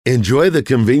Enjoy the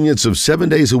convenience of 7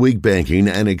 days a week banking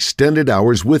and extended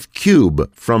hours with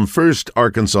Cube from First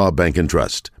Arkansas Bank and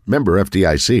Trust. Member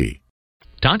FDIC.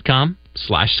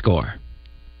 .com/score.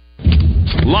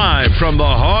 Live from the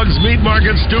Hogs Meat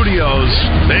Market Studios,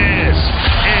 this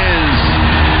is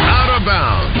Out of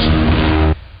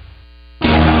Bounds.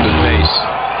 Good pace.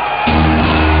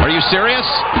 Are you serious?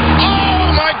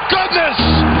 Oh, my goodness!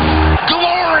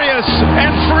 Glorious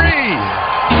and free!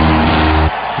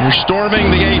 We're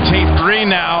storming the 18th green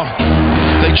now.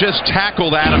 They just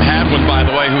tackled Adam Hadwin, by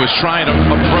the way, who was trying to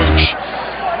approach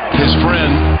his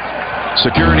friend.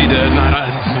 Security did,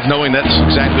 not knowing that's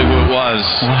exactly who it was.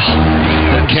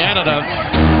 But Canada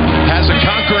has a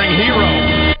conquering hero.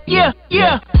 Yeah.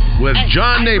 With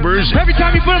John Neighbors. Every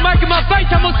time you put a mic in my face,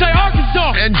 I'm going to say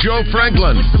Arkansas. And Joe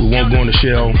Franklin. We won't go into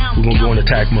shell. We're going to go into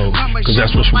attack mode because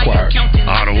that's what's required.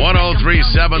 On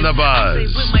 103.7 The Buzz.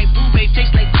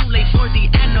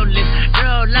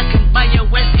 Girl, I can buy your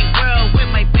Westie world with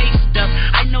my base stuff.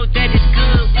 I know that it's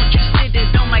good. Won't you sit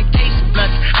it on my taste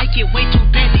buds? I get way too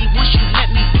busy once you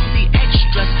let me do the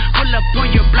extras. Pull up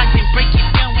on your block and break it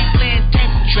down. We playing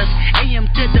Tetris. AM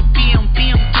to the PM,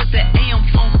 PM to the AM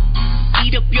phone.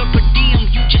 Eat up your per diem.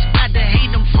 You just gotta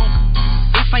hate them phone.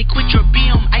 If I quit your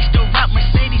BM, I still rock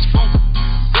Mercedes phone.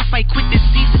 If I quit this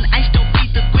season, I still be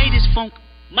the greatest funk.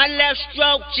 My left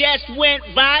stroke just went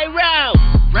viral.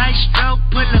 Right stroke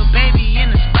put a baby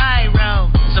in a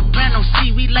spiral. Soprano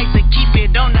C, we like to keep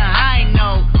it on the high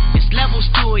note. It's levels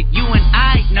to it, you and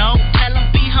I know. Tell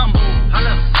them be humble.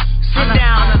 Sit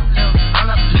down.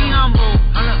 Be humble.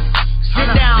 Sit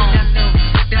down.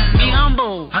 Be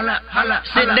humble.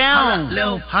 Sit down.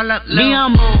 Be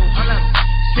humble.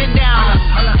 Sit down. Be humble. Sit down.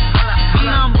 Be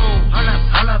humble.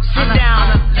 Sit down.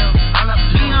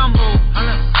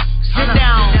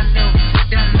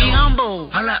 Be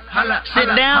humble. Sit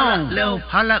down.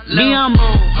 Be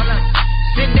humble.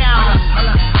 Sit down.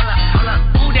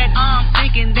 Who that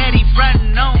thinking that he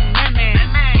frontin' on man?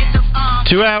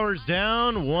 2 hours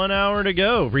down, 1 hour to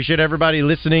go. Appreciate everybody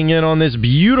listening in on this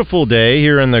beautiful day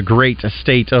here in the great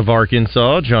state of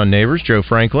Arkansas. John Neighbors, Joe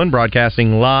Franklin,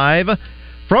 broadcasting live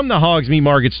from the Hogs Meat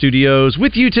Market Studios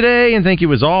with you today. And thank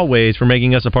you as always for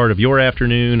making us a part of your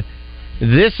afternoon.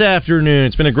 This afternoon,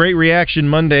 it's been a great reaction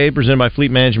Monday presented by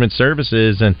Fleet Management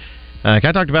Services. And like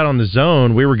I talked about on The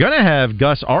Zone, we were going to have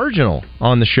Gus Arginal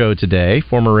on the show today,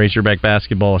 former Razorback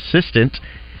basketball assistant,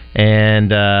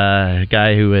 and a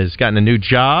guy who has gotten a new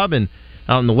job and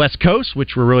out on the West Coast,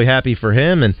 which we're really happy for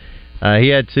him. And he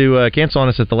had to cancel on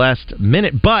us at the last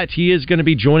minute, but he is going to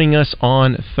be joining us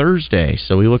on Thursday.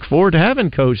 So we look forward to having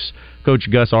Coach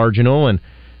Gus Arginal. And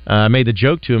I made the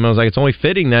joke to him. I was like, it's only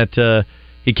fitting that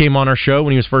he came on our show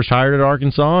when he was first hired at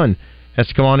Arkansas and has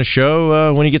to come on a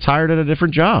show when he gets hired at a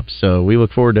different job. So we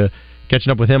look forward to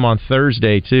catching up with him on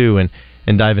Thursday, too,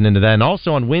 and diving into that. And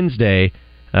also on Wednesday,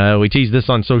 we teased this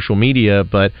on social media,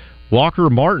 but Walker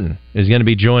Martin is going to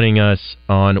be joining us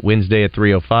on Wednesday at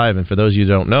 3:05. And for those of you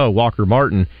who don't know, Walker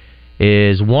Martin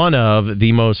is one of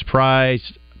the most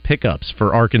prized pickups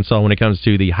for Arkansas when it comes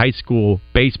to the high school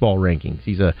baseball rankings.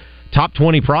 He's a top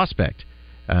 20 prospect,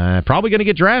 probably going to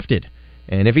get drafted.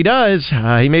 And if he does,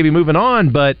 he may be moving on,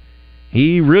 but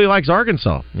he really likes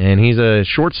Arkansas. And he's a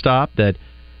shortstop that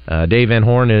Dave Van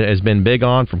Horn has been big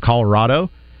on from Colorado.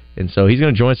 And so he's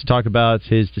going to join us to talk about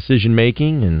his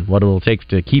decision-making and what it will take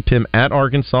to keep him at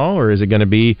Arkansas, or is it going to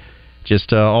be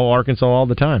just all Arkansas all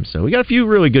the time? So we got a few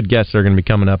really good guests that are going to be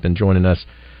coming up and joining us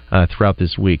throughout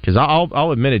this week. Because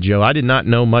I'll admit it, Joe, I did not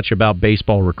know much about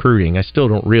baseball recruiting. I still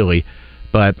don't really.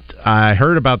 But I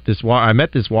heard about this. I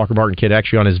met this Walker Martin kid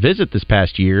actually on his visit this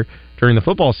past year during the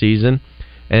football season.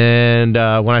 And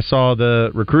when I saw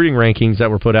the recruiting rankings that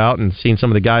were put out and seen some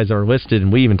of the guys that were listed,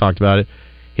 and we even talked about it,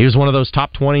 he was one of those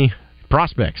top 20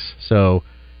 prospects. So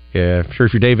yeah, I'm sure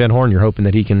if you're Dave Van Horn, you're hoping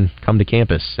that he can come to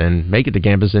campus and make it to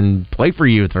campus and play for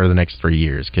you for the next 3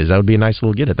 years, because that would be a nice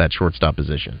little get at that shortstop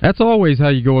position. That's always how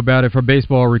you go about it for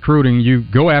baseball recruiting. You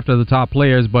go after the top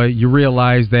players, but you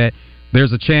realize that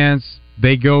there's a chance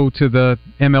they go to the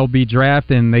MLB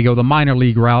draft and they go the minor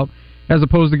league route as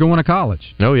opposed to going to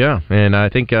college. Oh, yeah. And I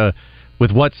think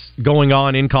with what's going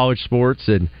on in college sports,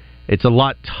 and it's a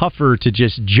lot tougher to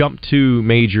just jump to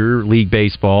Major League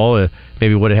Baseball,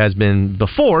 maybe what it has been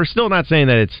before. Still not saying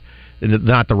that it's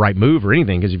not the right move or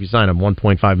anything, because if you sign a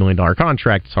 $1.5 million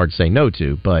contract, it's hard to say no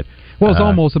to. But well, it's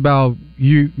almost about,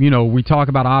 you know, we talk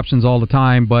about options all the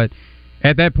time, but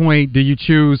at that point, do you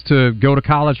choose to go to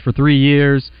college for 3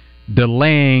 years,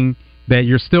 delaying that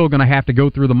you're still going to have to go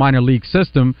through the minor league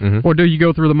system, or do you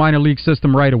go through the minor league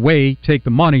system right away, take the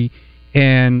money,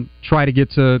 and try to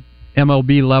get to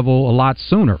MLB level a lot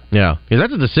sooner. Yeah, because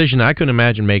that's a decision I couldn't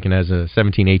imagine making as a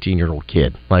 17, 18-year-old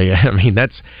kid. Like, I mean,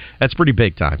 that's pretty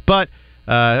big time. But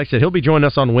like I said, he'll be joining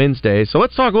us on Wednesday. So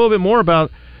let's talk a little bit more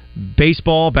about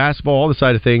baseball, basketball, all the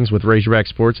side of things with Razorback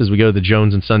Sports as we go to the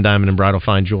Jones and Sun Diamond and Bridal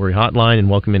Fine Jewelry Hotline and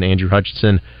welcome in Andrew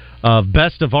Hutchinson of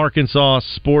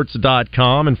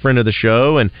bestofarkansassports.com and friend of the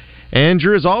show. And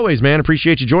Andrew, as always, man,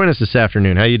 appreciate you joining us this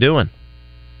afternoon. How you doing?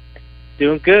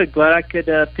 Doing good. Glad I could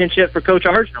pinch hit for Coach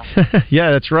Arsenal.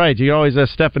 Yeah, that's right. You're always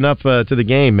stepping up to the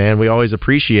game, man. We always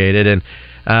appreciate it. And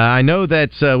I know that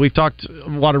we've talked a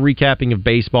lot of recapping of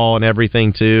baseball and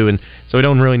everything, too, and so we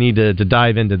don't really need to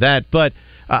dive into that. But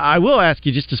I will ask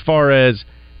you just as far as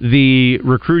the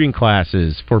recruiting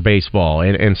classes for baseball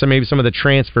and maybe some of the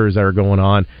transfers that are going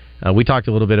on. We talked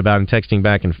a little bit about and texting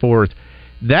back and forth.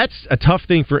 That's a tough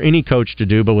thing for any coach to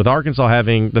do, but with Arkansas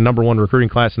having the number one recruiting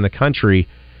class in the country,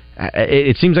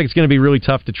 it seems like it's going to be really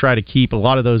tough to try to keep a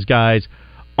lot of those guys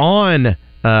on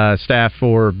staff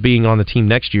for being on the team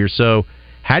next year. So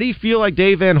how do you feel like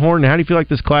Dave Van Horn, how do you feel like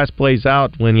this class plays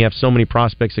out when you have so many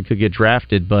prospects that could get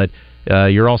drafted, but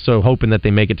you're also hoping that they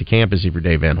make it to campus if you're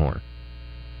Dave Van Horn?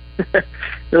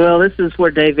 Well, this is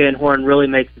where Dave Van Horn really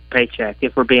makes his paycheck,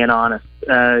 if we're being honest.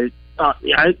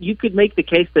 You could make the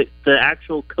case that the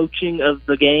actual coaching of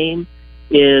the game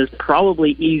is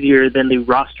probably easier than the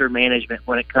roster management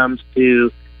when it comes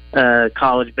to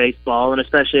college baseball, and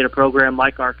especially at a program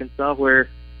like Arkansas where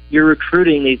you're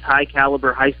recruiting these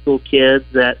high-caliber high school kids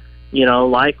that, you know,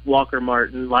 like Walker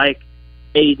Martin, like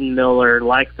Aiden Miller,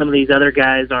 like some of these other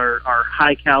guys are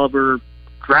high-caliber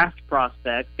draft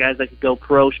prospects, guys that could go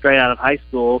pro straight out of high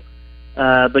school,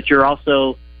 but you're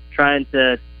also trying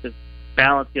to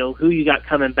balance, you know, who you got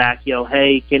coming back. You know,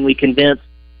 hey, can we convince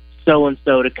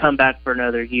so-and-so to come back for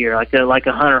another year, like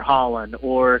a Hunter Holland,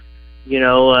 or, you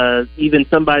know, even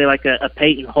somebody like a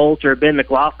Peyton Holt or Ben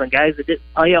McLaughlin, guys that didn't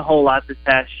play a whole lot this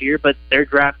past year, but they're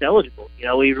draft eligible. You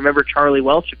know, we remember Charlie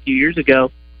Welch a few years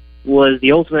ago was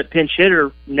the ultimate pinch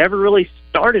hitter, never really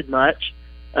started much,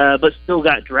 but still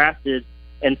got drafted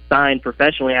and signed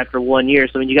professionally after 1 year.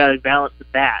 So, I mean, you got to balance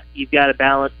that. You've got to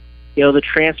balance, you know, the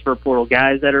transfer portal,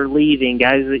 guys that are leaving,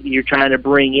 guys that you're trying to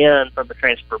bring in from the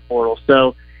transfer portal.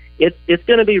 So it's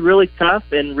going to be really tough,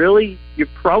 and really you're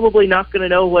probably not going to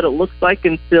know what it looks like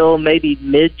until maybe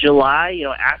mid-July, you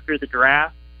know, after the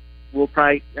draft. We'll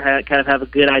probably kind of have a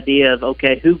good idea of,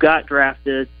 okay, who got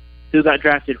drafted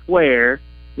where.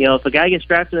 You know, if a guy gets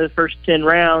drafted in the first 10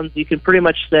 rounds, you can pretty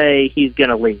much say he's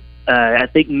going to leave. I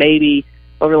think maybe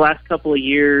over the last couple of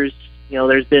years, you know,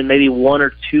 there's been maybe one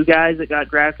or two guys that got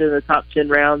drafted in the top 10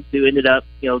 rounds who ended up,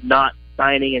 you know, not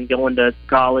signing and going to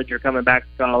college or coming back to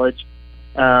college.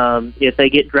 If they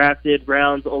get drafted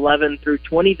rounds 11 through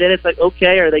 20, then it's like,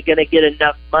 okay, are they going to get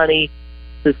enough money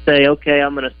to say, okay,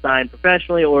 I'm going to sign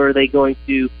professionally, or are they going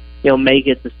to, you know, make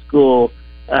it to school?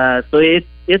 So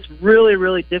it's really,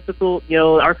 really difficult. You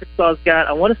know, Arkansas's got,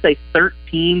 I want to say,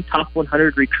 13 top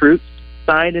 100 recruits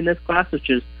signed in this class, which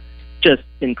is just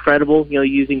incredible, you know,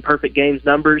 using Perfect Games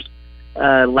numbers.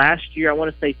 Last year, I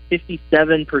want to say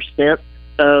 57%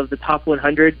 of the top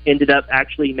 100 ended up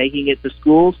actually making it to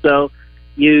school. So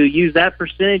you use that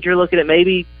percentage, you're looking at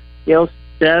maybe, you know,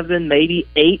 7, maybe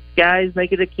 8 guys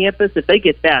make it to campus. If they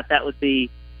get that, that would be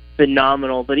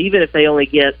phenomenal. But even if they only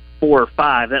get 4 or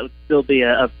 5, that would still be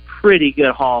a pretty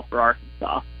good haul for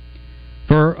Arkansas.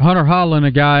 For Hunter Holland,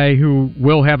 a guy who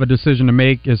will have a decision to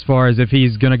make as far as if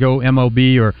he's going to go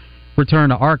MLB or return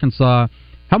to Arkansas,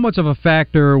 how much of a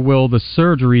factor will the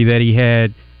surgery that he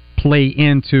had play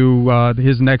into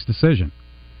his next decision?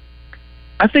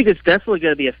 I think it's definitely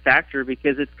going to be a factor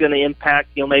because it's going to impact,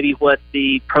 you know, maybe what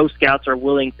the pro scouts are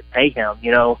willing to pay him.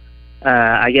 You know,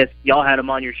 I guess y'all had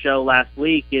him on your show last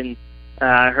week, and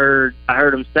I heard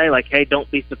him say, like, hey,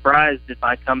 don't be surprised if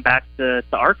I come back to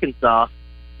Arkansas.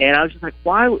 And I was just like,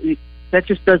 why? That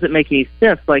just doesn't make any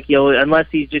sense. Like, you know, unless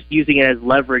he's just using it as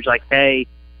leverage, like, hey,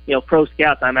 you know, pro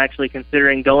scouts, I'm actually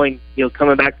considering going, you know,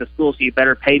 coming back to school, so you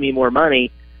better pay me more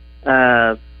money.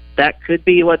 That could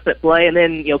be what's at play. And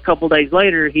then, you know, a couple days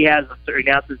later, he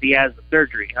announces he has the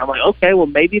surgery. And I'm like, okay, well,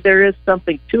 maybe there is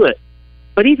something to it.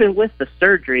 But even with the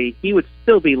surgery, he would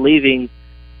still be leaving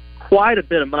quite a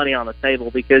bit of money on the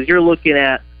table because you're looking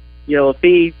at, you know,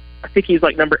 I think he's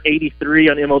like number 83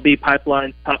 on MLB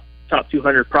Pipeline's top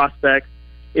 200 prospects.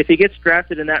 If he gets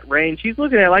drafted in that range, he's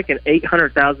looking at like an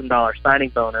 $800,000 signing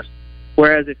bonus.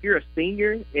 Whereas if you're a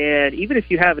senior, and even if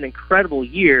you have an incredible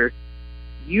year,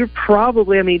 you're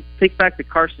probably, I mean, think back to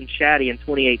Carson Shaddy in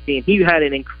 2018. He had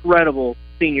an incredible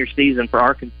senior season for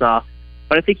Arkansas,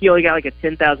 but I think he only got like a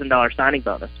 $10,000 signing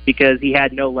bonus because he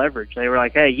had no leverage. They were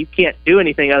like, hey, you can't do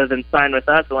anything other than sign with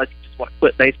us unless you just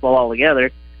quit baseball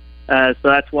altogether. So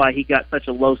that's why he got such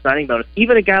a low signing bonus.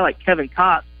 Even a guy like Kevin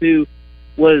Kopps, who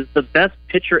was the best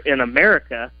pitcher in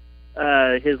America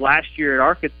his last year at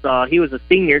Arkansas, he was a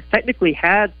senior, technically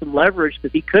had some leverage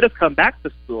because he could have come back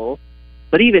to school,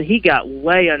 but even he got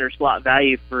way under slot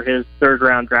value for his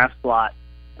third-round draft slot.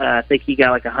 I think he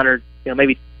got like $100,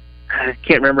 maybe, I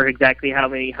can't remember exactly how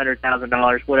many,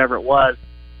 $100,000, whatever it was.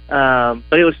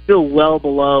 But it was still well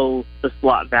below the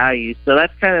slot value. So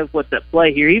that's kind of what's at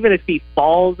play here. Even if he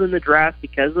falls in the draft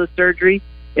because of the surgery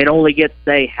and only gets,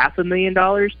 say,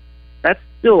 $500,000, that's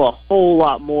still a whole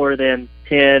lot more than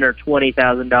 $10,000 or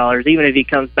 $20,000, even if he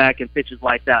comes back and pitches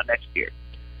lights out next year.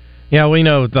 Yeah, we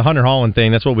know the Hunter Holland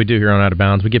thing. That's what we do here on Out of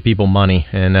Bounds. We give people money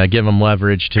and give them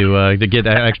leverage to get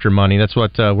that extra money. That's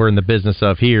what we're in the business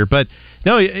of here. But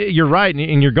no, you're right,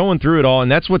 and you're going through it all,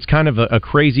 and that's what's kind of a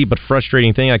crazy but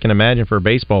frustrating thing I can imagine for a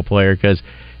baseball player, because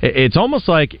it's almost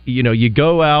like you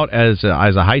go out as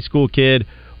a high school kid,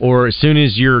 or as soon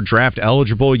as you're draft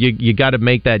eligible, you got to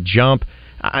make that jump.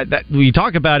 We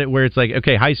talk about it where it's like,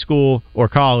 okay, high school or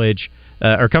college.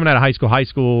 Or coming out of high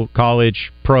school,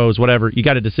 college, pros, whatever, you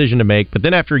got a decision to make. But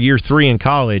then after year 3 in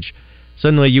college,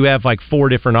 suddenly you have like 4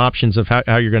 different options of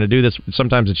how you're going to do this.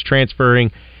 Sometimes it's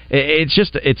transferring.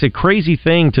 It's a crazy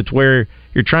thing to where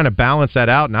you're trying to balance that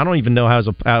out. And I don't even know how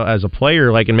as a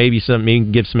player, like, and maybe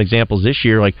give some examples this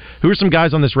year. Like, who are some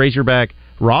guys on this Razorback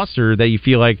roster that you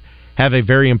feel like have a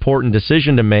very important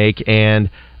decision to make, and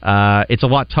it's a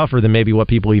lot tougher than maybe what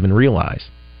people even realize?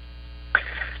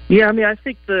 Yeah, I mean, I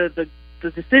think the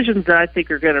decisions that I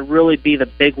think are going to really be the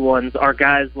big ones are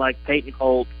guys like Peyton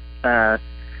Holt, trying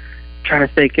to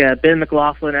think, Ben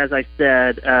McLaughlin, as I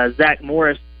said. Zach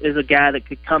Morris is a guy that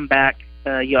could come back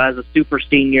as a super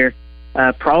senior.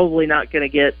 Probably not going to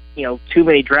get too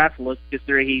many draft looks because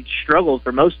he struggled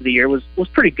for most of the year. Was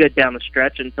pretty good down the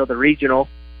stretch until the regional.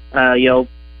 Will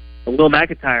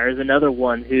McIntyre is another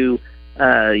one who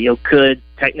could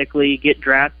technically get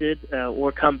drafted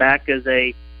or come back as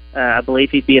I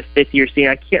believe he'd be a fifth-year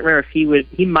senior. I can't remember if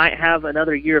he might have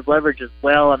another year of leverage as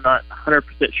well. I'm not 100%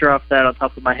 sure off that on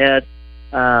top of my head.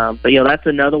 But that's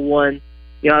another one.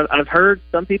 I've heard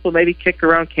some people maybe kick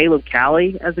around Caleb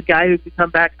Cali as a guy who could come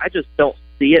back. I just don't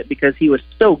see it because he was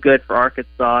so good for Arkansas.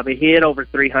 I mean, he hit over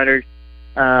 300.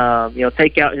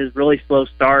 Take out his really slow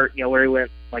start, where he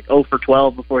went like 0 for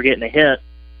 12 before getting a hit.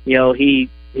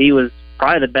 He was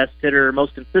probably the best hitter,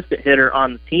 most consistent hitter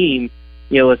on the team,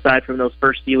 aside from those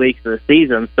first few weeks of the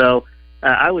season. So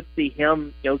I would see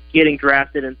him, getting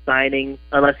drafted and signing,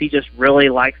 unless he just really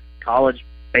likes college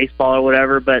baseball or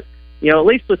whatever. But, at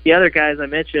least with the other guys I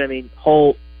mentioned, I mean,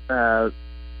 Holt,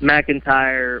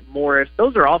 McIntyre, Morris,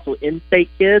 those are also in-state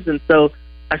kids. And so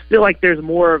I feel like there's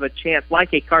more of a chance,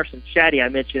 like a Carson Shaddy I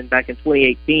mentioned back in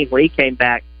 2018 when he came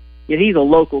back. He's a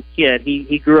local kid.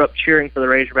 He grew up cheering for the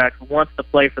Razorbacks, wants to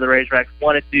play for the Razorbacks,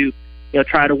 wanted to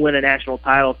try to win a national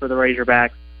title for the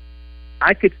Razorbacks.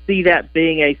 I could see that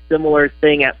being a similar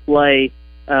thing at play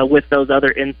with those other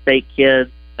in-state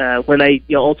kids when they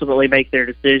ultimately make their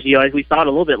decision. We saw it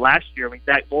a little bit last year. I mean,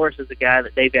 Zach Morris is a guy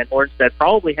that Dave Van Horn said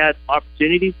probably had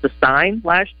opportunities to sign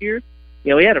last year. He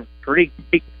had a pretty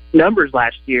big numbers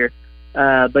last year,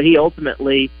 but he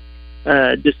ultimately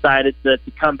decided to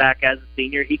come back as a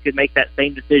senior. He could make that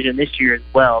same decision this year as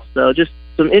well. So just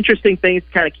some interesting things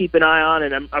to kind of keep an eye on,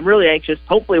 and I'm really anxious.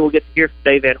 Hopefully we'll get to hear from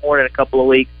Dave Van Horn in a couple of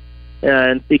weeks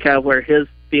and see kind of where his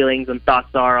feelings and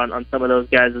thoughts are on some of those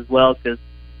guys as well, because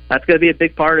that's going to be a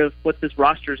big part of what this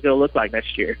roster is going to look like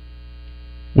next year.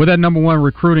 With that number 1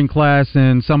 recruiting class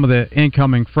and some of the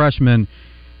incoming freshmen,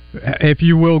 if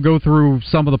you will go through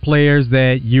some of the players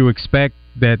that you expect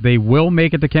that they will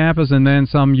make it to campus, and then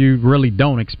some you really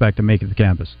don't expect to make it to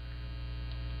campus.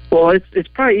 Well, it's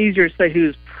probably easier to say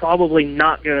who's probably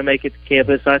not going to make it to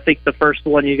campus. I think the first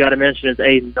one you got to mention is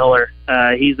Aiden Miller.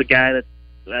 He's a guy that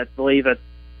I believe at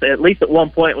least at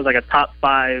one point was like a top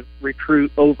 5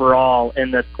 recruit overall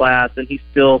in this class, and he's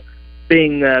still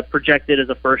being projected as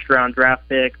a first-round draft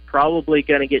pick, probably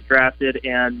going to get drafted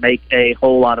and make a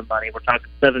whole lot of money. We're talking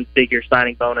 7-figure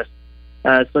signing bonus.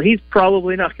 So he's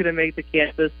probably not going to make the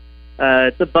campus.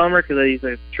 It's a bummer because he's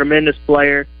a tremendous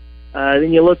player.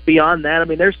 Then you look beyond that.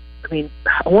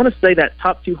 I want to say that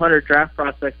top 200 draft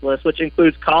prospects list, which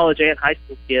includes college and high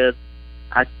school kids,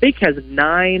 I think has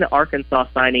 9 Arkansas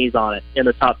signees on it in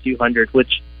the top 200,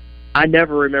 which I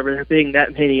never remember there being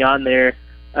that many on there.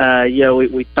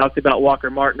 We talked about Walker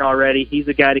Martin already. He's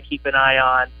a guy to keep an eye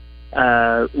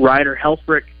on. Ryder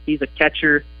Helfrich, he's a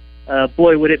catcher.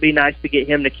 Boy, would it be nice to get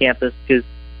him to campus because,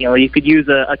 you could use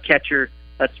a catcher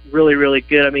that's really, really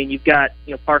good. I mean, you've got,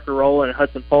 Parker Rowland and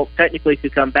Hudson Polk technically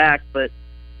could come back, but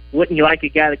wouldn't you like a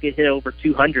guy that could hit over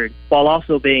 200 while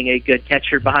also being a good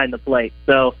catcher behind the plate?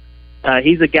 So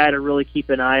he's a guy to really keep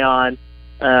an eye on.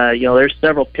 There's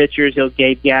several pitchers.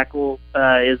 Gabe Gackle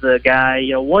is a guy.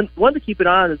 One to keep an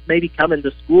eye on is maybe coming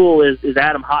to school is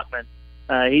Adam Hockman.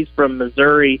 He's from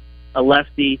Missouri, a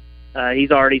lefty.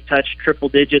 He's already touched triple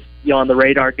digits on the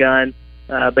radar gun.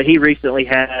 But he recently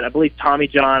had, I believe, Tommy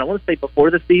John, I want to say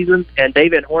before the season, and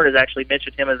David Horn has actually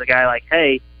mentioned him as a guy like,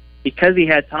 hey, because he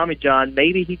had Tommy John,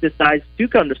 maybe he decides to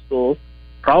come to school,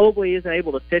 probably isn't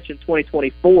able to pitch in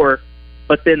 2024,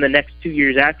 but then the next 2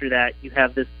 years after that, you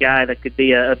have this guy that could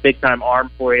be a big-time arm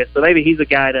for you. So maybe he's a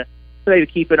guy to maybe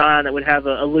keep an eye on that would have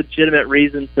a legitimate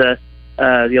reason to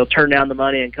turn down the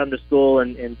money and come to school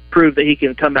and prove that he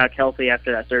can come back healthy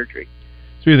after that surgery.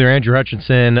 So either Andrew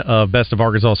Hutchinson of Best of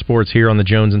Arkansas Sports here on the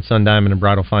Jones and Sun Diamond and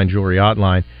Bridal Fine Jewelry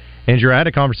Hotline. Andrew, I had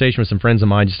a conversation with some friends of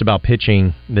mine just about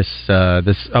pitching this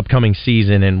upcoming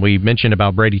season, and we mentioned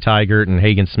about Brady Tygart and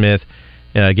Hagen Smith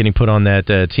getting put on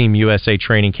that Team USA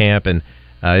training camp, and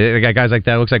got guys like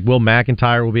that. It looks like Will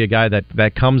McIntyre will be a guy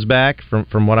that comes back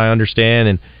from what I understand,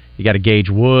 and you got a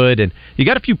Gage Wood, and you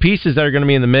got a few pieces that are going to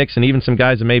be in the mix, and even some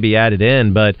guys that may be added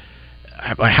in, but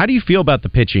how do you feel about the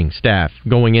pitching staff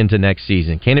going into next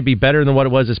season? Can it be better than what it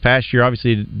was this past year?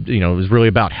 Obviously, it was really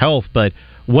about health, but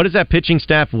what does that pitching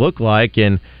staff look like?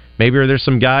 And maybe are there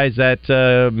some guys that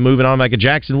moving on, like a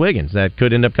Jackson Wiggins, that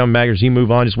could end up coming back, or does he move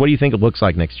on? Just what do you think it looks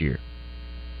like next year?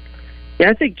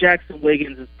 Yeah, I think Jackson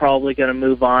Wiggins is probably going to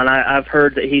move on. I've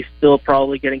heard that he's still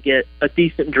probably going to get a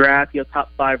decent draft,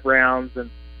 top 5 rounds. And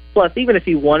plus, even if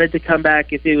he wanted to come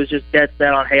back, if he was just dead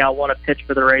set on, hey, I want to pitch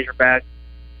for the Razorbacks,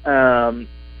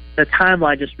 the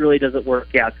timeline just really doesn't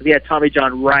work out because he had Tommy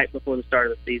John right before the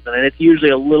start of the season, and it's usually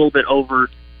a little bit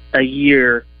over a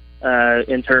year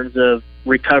in terms of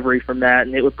recovery from that,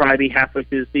 and it would probably be halfway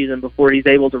through the season before he's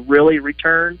able to really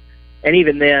return, and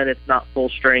even then it's not full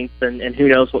strength, and who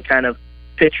knows what kind of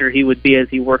pitcher he would be as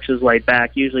he works his way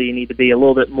back. Usually you need to be a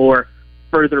little bit more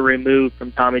further removed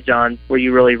from Tommy John where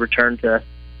you really return to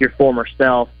your former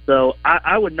self. So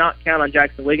I would not count on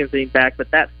Jackson Wiggins being back,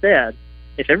 but that said,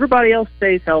 if everybody else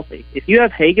stays healthy, if you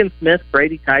have Hagen Smith,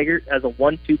 Brady Tygart as a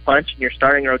 1-2 punch in your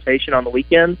starting rotation on the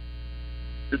weekend,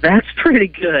 that's pretty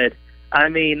good. I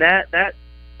mean, that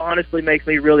honestly makes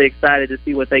me really excited to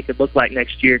see what they could look like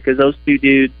next year because those two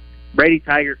dudes, Brady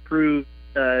Tygart proved,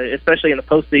 especially in the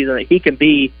postseason, that he can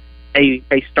be a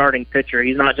starting pitcher.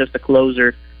 He's not just a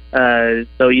closer.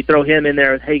 So you throw him in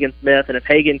there with Hagen Smith, and if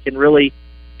Hagen can really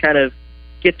kind of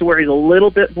get to where he's a little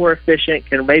bit more efficient,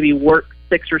 can maybe work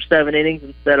 6 or 7 innings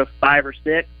instead of 5 or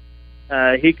 6,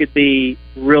 he could be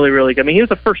really, really good. I mean, he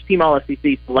was a first-team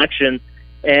All-SEC selection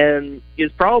and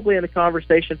is probably in the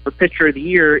conversation for pitcher of the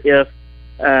year if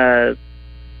the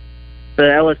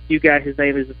LSU guy, his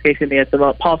name is escaping me at the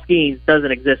moment, Paul Skeens,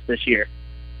 doesn't exist this year.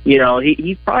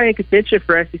 He's probably in contention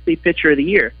for SEC pitcher of the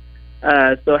year.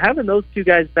 So having those two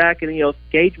guys back, and if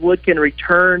Gage Wood can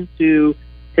return to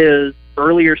his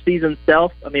earlier season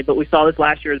self, but we saw this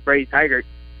last year with Brady Tygart,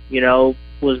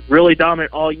 was really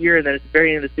dominant all year, and then at the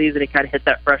very end of the season, he kind of hit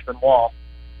that freshman wall.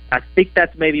 I think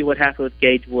that's maybe what happened with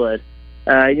Gage Wood.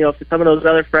 If some of those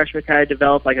other freshmen kind of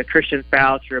develop, like a Christian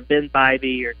Fouch or a Ben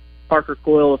Bybee or Parker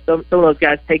Coyle, if some of those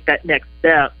guys take that next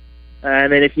step,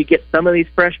 and then if you get some of these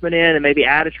freshmen in and maybe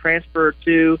add a transfer or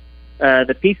two,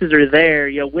 the pieces are there.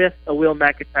 With a Will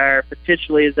McIntyre,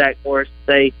 potentially a Zach Morris,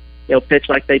 they pitch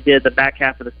like they did the back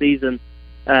half of the season.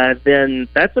 Then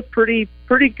that's a pretty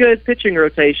good pitching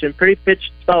rotation,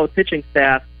 solid pitching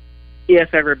staff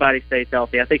if everybody stays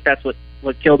healthy. I think that's what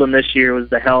killed them this year was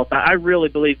the health. I really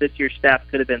believe this year's staff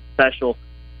could have been special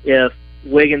if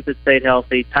Wiggins had stayed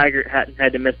healthy, Tygart hadn't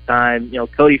had to miss time.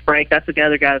 Cody Frank, that's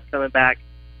another guy that's coming back.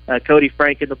 Cody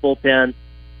Frank in the bullpen.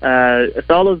 If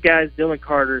all those guys, Dylan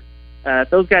Carter, if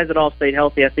those guys had all stayed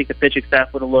healthy, I think the pitching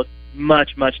staff would have looked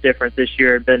much, much different this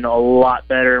year and been a lot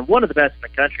better, and one of the best in the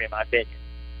country, in my opinion.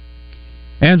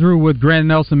 Andrew, with Grant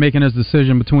Nelson making his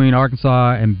decision between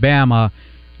Arkansas and Bama,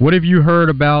 what have you heard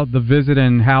about the visit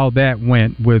and how that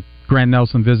went with Grant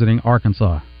Nelson visiting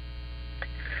Arkansas?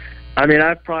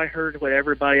 I've probably heard what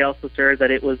everybody else has heard,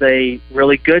 that it was a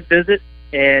really good visit,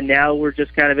 and now we're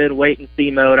just kind of in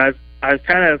wait-and-see mode.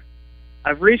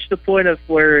 I've reached the point of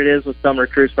where it is with some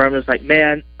recruits where I'm just like,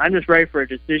 man, I'm just ready for a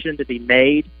decision to be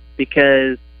made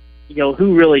because,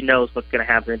 who really knows what's going to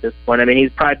happen at this point?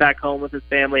 He's probably back home with his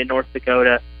family in North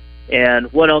Dakota,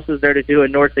 and what else is there to do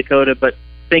in North Dakota but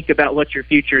think about what your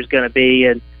future is going to be?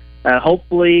 And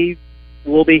hopefully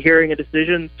we'll be hearing a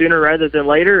decision sooner rather than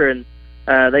later, and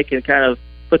they can kind of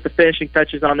put the finishing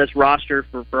touches on this roster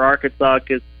for Arkansas,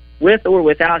 because with or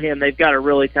without him, they've got a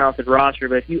really talented roster.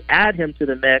 But if you add him to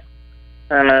the mix,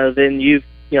 then you've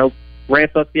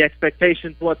ramp up the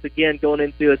expectations once again going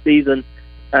into a season.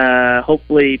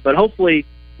 Hopefully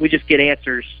we just get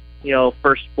answers,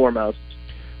 first and foremost.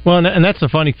 Well, and that's the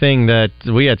funny thing that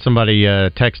we had somebody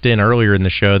text in earlier in the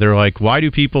show. They're like, why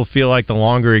do people feel like the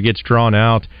longer it gets drawn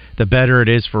out, the better it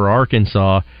is for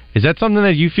Arkansas? Is that something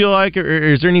that you feel like,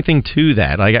 or is there anything to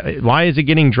that? Like, why is it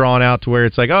getting drawn out to where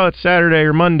it's like, oh, it's Saturday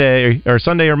or Monday, or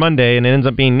Sunday or Monday, and it ends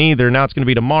up being neither. Now it's going to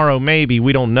be tomorrow, maybe.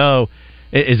 We don't know.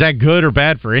 Is that good or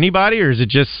bad for anybody, or is it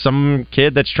just some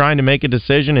kid that's trying to make a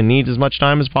decision and needs as much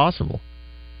time as possible?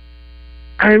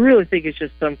 I really think it's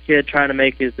just some kid trying to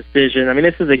make his decision. I mean,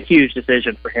 this is a huge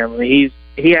decision for him. I mean,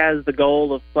 he has the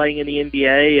goal of playing in the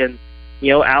NBA, and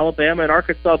Alabama and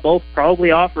Arkansas both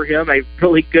probably offer him a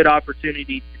really good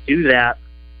opportunity to do that,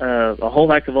 a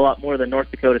whole heck of a lot more than North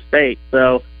Dakota State.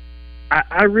 So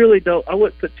I really don't. I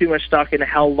wouldn't put too much stock into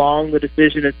how long the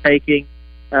decision is taking.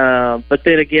 But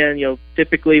then again,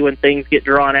 typically when things get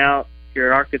drawn out, if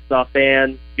you're an Arkansas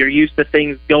fan, you're used to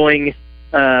things going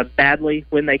badly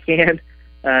when they can.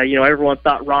 Everyone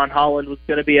thought Ron Holland was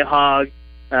going to be a Hog,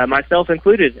 myself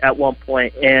included at one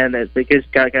point, and it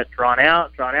just got drawn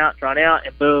out,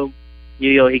 and boom,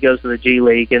 he goes to the G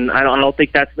League. And I don't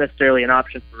think that's necessarily an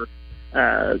option for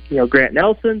Grant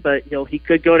Nelson, but he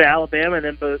could go to Alabama, and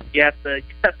then you have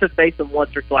to face him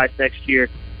once or twice next year,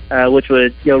 which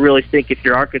would really stink if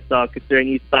you're Arkansas, considering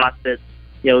you thought that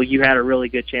you had a really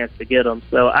good chance to get him.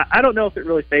 So I don't know if it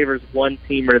really favors one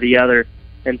team or the other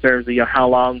in terms of how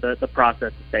long the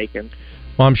process is taken.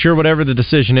 Well, I'm sure whatever the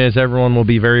decision is, everyone will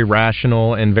be very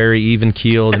rational and very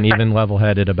even-keeled and even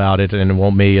level-headed about it, and it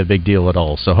won't be a big deal at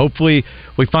all. So hopefully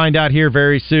we find out here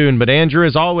very soon. But Andrew,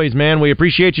 as always, man, we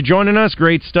appreciate you joining us.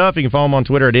 Great stuff. You can follow him on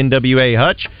Twitter at NWA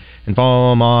Hutch and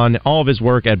follow him on all of his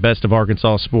work at Best of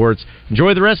Arkansas Sports.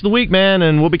 Enjoy the rest of the week, man,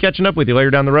 and we'll be catching up with you later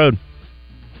down the road.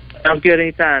 Sounds good.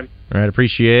 Anytime. All right,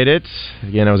 appreciate it.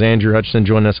 Again, that was Andrew Hutchinson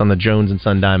joining us on the Jones &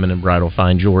 Son Diamond and Bridal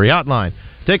Fine Jewelry Hotline.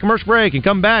 Take a commercial break and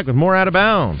come back with more Out of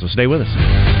Bounds. So stay with us.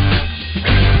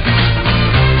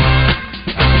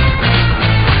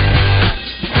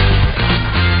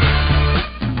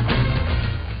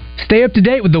 Stay up to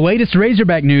date with the latest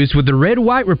Razorback news with the Red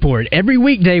White Report every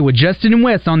weekday with Justin and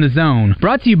Wes on The Zone.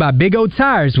 Brought to you by Big O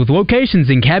Tires with locations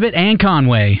in Cabot and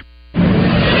Conway.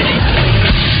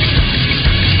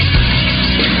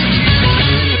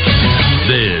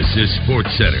 This is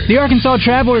Sports Center. The Arkansas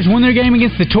Travelers won their game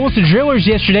against the Tulsa Drillers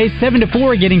yesterday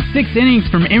 7-4, getting 6 innings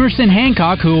from Emerson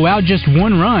Hancock, who allowed just 1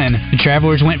 run. The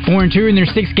Travelers went 4-2 in their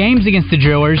 6 games against the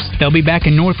Drillers. They'll be back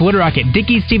in North Little Rock at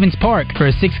Dickey Stevens Park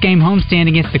for a 6-game homestand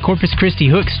against the Corpus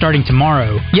Christi Hooks starting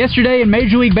tomorrow. Yesterday in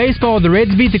Major League Baseball, the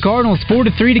Reds beat the Cardinals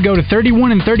 4-3 to go to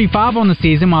 31-35 on the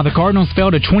season, while the Cardinals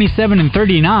fell to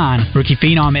 27-39. Rookie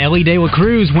phenom Ellie De La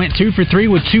Cruz went 2 for 3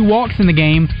 with 2 walks in the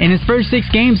game. In his first 6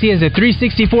 games, he has a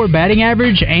 .364 batting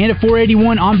average and a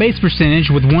 .481 on-base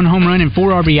percentage with 1 home run and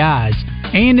 4 RBIs.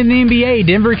 And in the NBA,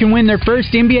 Denver can win their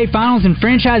first NBA Finals in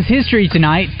franchise history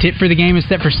tonight. Tip for the game is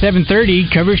set for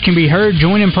 7:30. Coverage can be heard.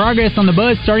 Join in progress on The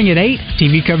Buzz starting at 8.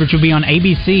 TV coverage will be on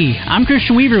ABC. I'm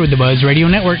Christian Weaver with The Buzz Radio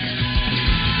Network.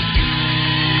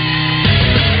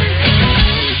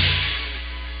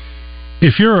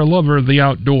 If you're a lover of the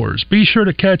outdoors, be sure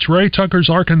to catch Ray Tucker's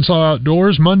Arkansas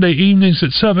Outdoors Monday evenings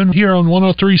at 7 here on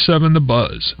 103.7 The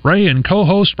Buzz. Ray and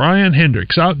co-host Brian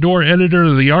Hendricks, outdoor editor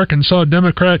of the Arkansas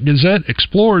Democrat Gazette,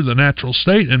 explore the natural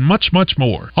state and much, much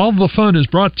more. All the fun is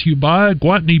brought to you by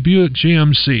Gwatney Buick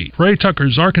GMC. Ray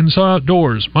Tucker's Arkansas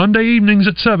Outdoors, Monday evenings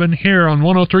at 7 here on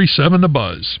 103.7 The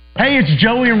Buzz. Hey, it's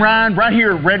Joey and Ryan right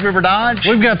here at Red River Dodge.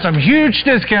 We've got some huge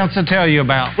discounts to tell you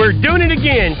about. We're doing it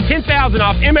again. $10,000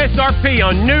 off MSRP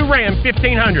on new Ram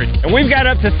 1500. And we've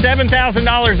got up to $7,000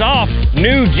 off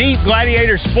new Jeep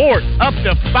Gladiator Sport. Up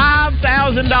to $5,000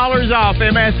 off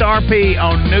MSRP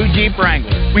on new Jeep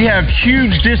Wrangler. We have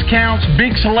huge discounts,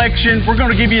 big selection. We're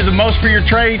going to give you the most for your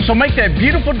trade. So make that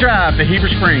beautiful drive to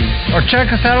Heber Springs. Or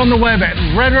check us out on the web at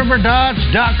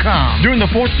redriverdodge.com during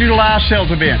the 4th of July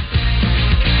sales event.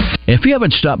 If you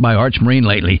haven't stopped by Arch Marine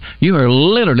lately, you are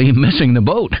literally missing the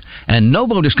boat. And no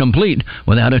boat is complete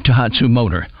without a Tohatsu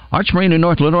motor. Arch Marine in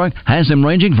North Little Rock has them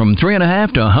ranging from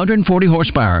 3.5 to 140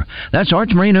 horsepower. That's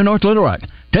Arch Marine in North Little Rock.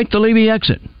 Take the Levy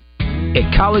exit.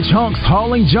 At College Hunks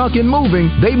Hauling, Junk, and Moving,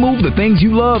 they move the things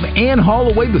you love and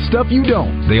haul away the stuff you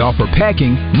don't. They offer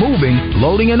packing, moving,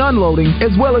 loading and unloading,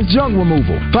 as well as junk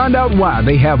removal. Find out why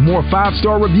they have more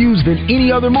 5-star reviews than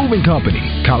any other moving company.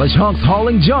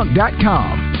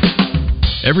 CollegeHunksHaulingJunk.com.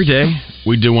 Every day,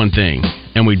 we do one thing,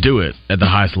 and we do it at the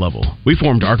highest level. We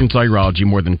formed Arkansas Urology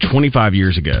more than 25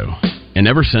 years ago. And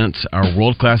ever since, our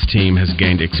world-class team has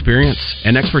gained experience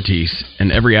and expertise in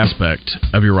every aspect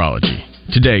of urology.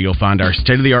 Today, you'll find our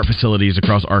state-of-the-art facilities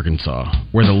across Arkansas,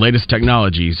 where the latest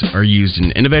technologies are used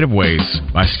in innovative ways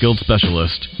by skilled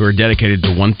specialists who are dedicated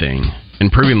to one thing,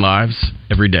 improving lives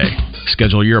every day.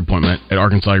 Schedule your appointment at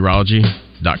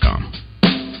arkansasurology.com.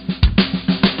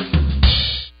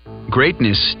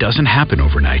 Greatness doesn't happen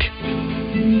overnight.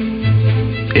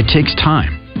 It takes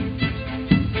time,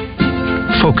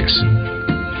 focus,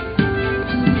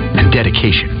 and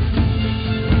dedication.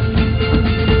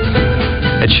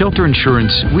 At Shelter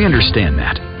Insurance, we understand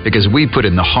that because we put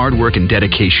in the hard work and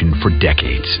dedication for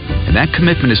decades. And that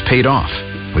commitment is paid off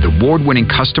with award-winning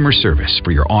customer service for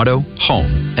your auto,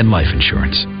 home, and life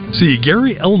insurance. See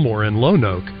Gary Elmore in Lone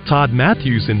Oak, Todd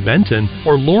Matthews in Benton,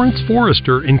 or Lawrence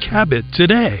Forrester in Cabot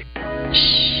today.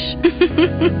 Shh.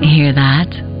 Hear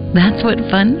that? That's what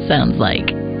fun sounds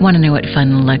like. Want to know what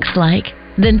fun looks like?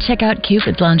 Then check out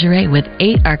Cupid's Lingerie with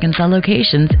 8 Arkansas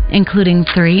locations, including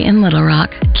 3 in Little Rock.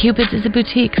 Cupid's is a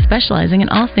boutique specializing in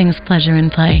all things pleasure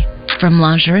and play. From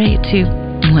lingerie to,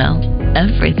 well,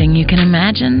 everything you can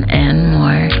imagine and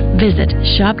more. Visit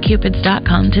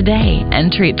shopcupids.com today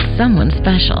and treat someone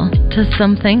special to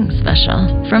something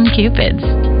special from Cupid's.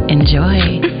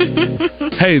 Enjoy.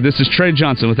 Hey, this is Trey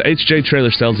Johnson with HJ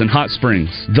Trailer Sales in Hot Springs,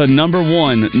 the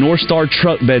 #1 North Star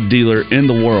truck bed dealer in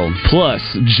the world. Plus,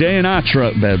 J&I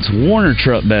truck beds, Warner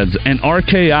truck beds, and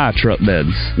RKI truck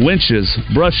beds. Winches,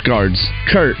 brush guards,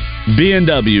 Kurt,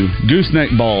 B&W,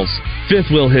 gooseneck balls, fifth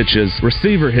wheel hitches,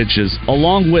 receiver hitches,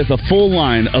 along with a full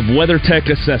line of WeatherTech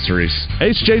accessories.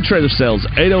 HJ Trailer Sales,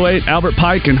 808 Albert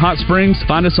Pike in Hot Springs.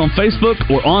 Find us on Facebook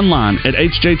or online at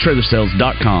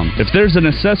hjtrailersales.com. If there's an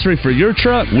accessory for your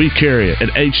truck, we carry it at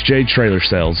HJ Trailer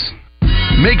Sales.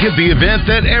 Make it the event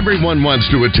that everyone wants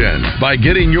to attend by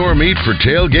getting your meat for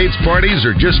tailgates, parties,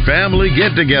 or just family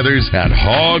get-togethers at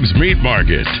Hogs Meat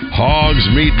Market. Hogs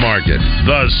Meat Market,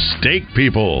 the steak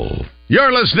people.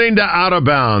 You're listening to Out of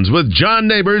Bounds with John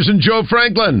Neighbors and Joe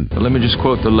Franklin. Let me just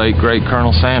quote the late, great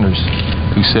Colonel Sanders,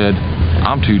 who said,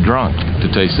 "I'm too drunk to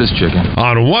taste this chicken."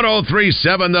 On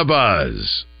 103.7 The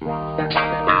Buzz.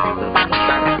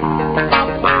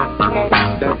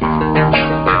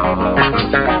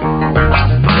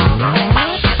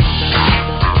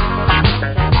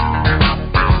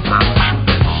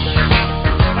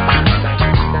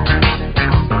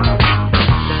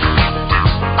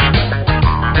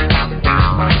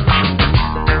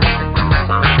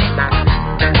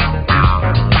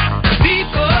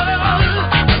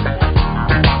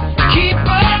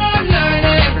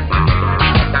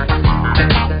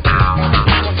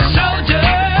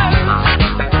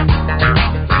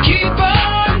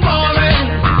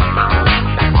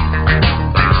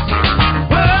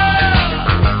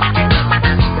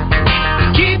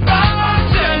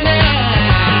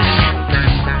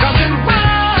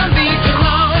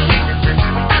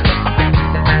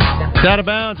 Out of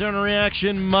Bounds on a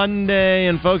Reaction Monday,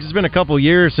 and folks, it's been a couple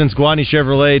years since Gwatney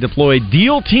Chevrolet deployed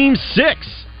Deal Team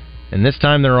 6, and this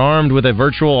time they're armed with a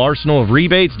virtual arsenal of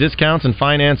rebates, discounts, and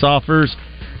finance offers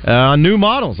on new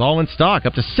models, all in stock,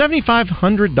 up to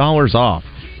 $7,500 off.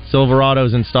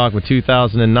 Silverado's in stock with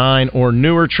 2009 or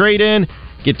newer trade-in.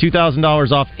 Get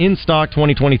 $2,000 off in-stock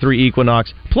 2023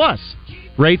 Equinox, plus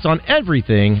rates on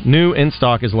everything new in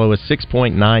stock as low as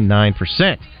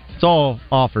 6.99%. It's all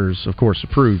offers, of course,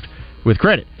 approved with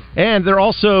credit. And they're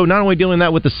also not only doing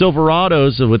that with the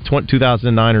Silverados with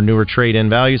 2009 or newer trade-in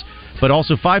values, but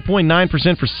also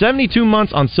 5.9% for 72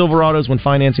 months on Silverados when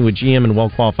financing with GM and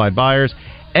well-qualified buyers.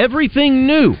 Everything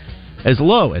new as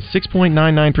low as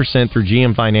 6.99% through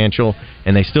GM Financial,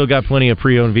 and they still got plenty of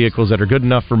pre-owned vehicles that are good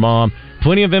enough for mom.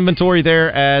 Plenty of inventory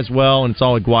there as well, and it's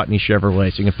all at Gwatney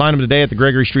Chevrolet. So you can find them today at the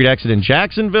Gregory Street exit in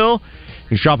Jacksonville. You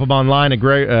can shop them online at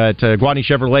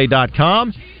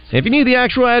GwatneyChevrolet.com. And if you need the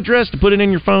actual address to put it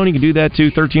in your phone, you can do that too.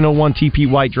 1301 TP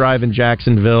White Drive in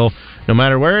Jacksonville. No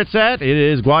matter where it's at, it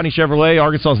is Gwatney Chevrolet,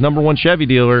 Arkansas's #1 Chevy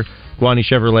dealer, Gwatney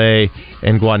Chevrolet,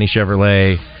 and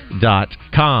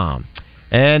GwatneyChevrolet.com.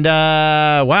 And,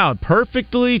 wow,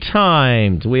 perfectly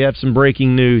timed. We have some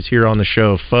breaking news here on the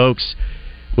show, folks.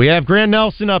 We have Grant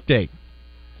Nelson update.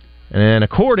 And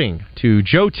according to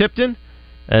Joe Tipton,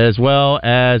 as well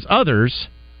as others,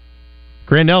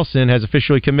 Grant Nelson has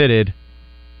officially committed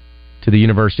to the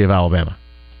University of Alabama.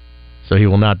 So he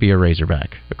will not be a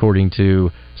Razorback, according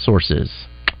to sources.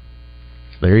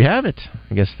 So there you have it.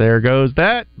 I guess there goes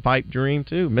that pipe dream,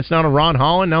 too. Missing out on Ron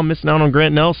Holland, now missing out on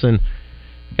Grant Nelson.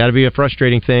 Got to be a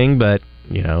frustrating thing, but,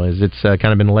 you know, as it's kind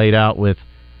of been laid out with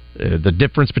the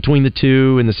difference between the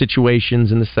two and the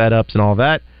situations and the setups and all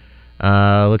that,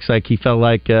 looks like he felt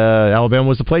like Alabama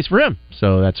was the place for him.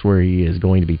 So that's where he is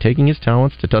going to be taking his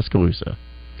talents to Tuscaloosa.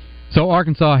 So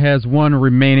Arkansas has one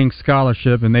remaining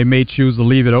scholarship, and they may choose to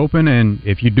leave it open. And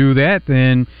if you do that,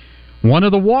 then one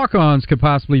of the walk-ons could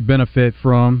possibly benefit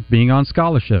from being on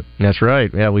scholarship. That's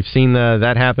right. Yeah, we've seen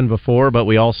that happen before, but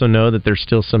we also know that there's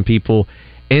still some people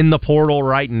in the portal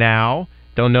right now.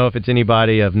 Don't know if it's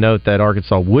anybody of note that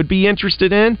Arkansas would be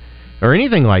interested in or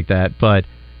anything like that, but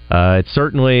it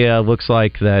certainly looks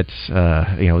like that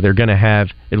they're going to have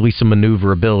at least some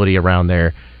maneuverability around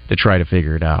there to try to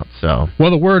figure it out. So,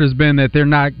 well, the word has been that they're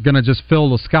not going to just fill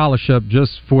the scholarship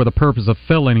just for the purpose of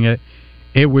filling it.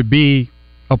 It would be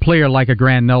a player like a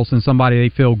Grant Nelson, somebody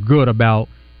they feel good about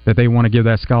that they want to give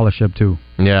that scholarship to.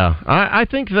 Yeah, I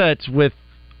think that with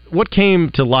what came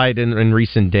to light in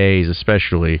recent days,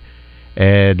 especially,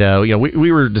 and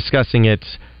we were discussing it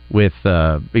with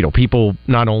people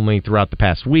not only throughout the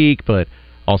past week, but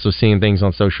also seeing things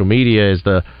on social media, is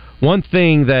the one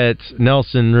thing that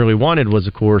Nelson really wanted was,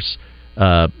 of course,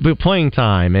 playing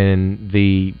time and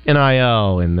the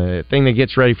NIL and the thing that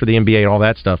gets ready for the NBA and all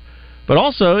that stuff. But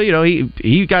also,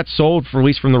 he got sold, for at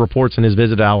least from the reports in his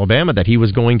visit to Alabama, that he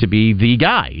was going to be the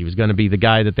guy. He was going to be the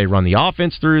guy that they run the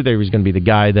offense through. He was going to be the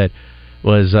guy that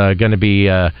was going to be,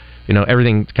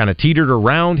 everything kind of teetered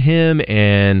around him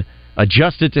and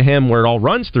adjusted to him where it all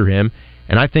runs through him.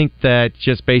 And I think that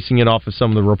just basing it off of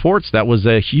some of the reports, that was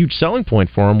a huge selling point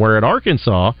for him, where at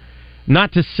Arkansas,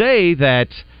 not to say that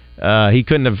he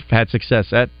couldn't have had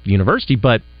success at the university,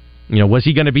 but was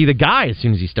he going to be the guy as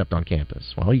soon as he stepped on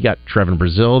campus? Well, you got Trevin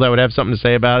Brazile that would have something to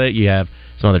say about it. You have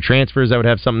some other transfers that would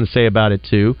have something to say about it,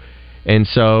 too. And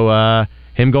so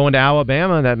him going to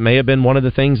Alabama, that may have been one of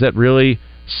the things that really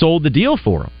sold the deal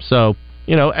for him. So,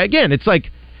 again, it's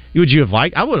like, would you have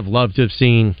liked? I would have loved to have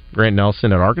seen Grant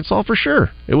Nelson at Arkansas for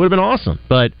sure. It would have been awesome.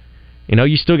 But,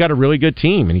 you still got a really good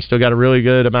team, and you still got a really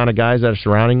good amount of guys that are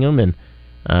surrounding him. And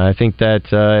I think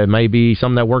that it may be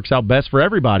something that works out best for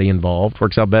everybody involved.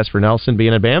 Works out best for Nelson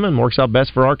being at Bama, and works out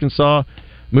best for Arkansas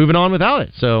moving on without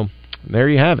it. So there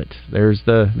you have it. There's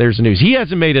the news. He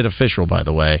hasn't made it official, by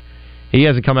the way. He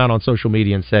hasn't come out on social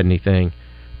media and said anything.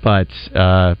 But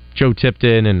Joe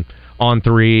Tipton and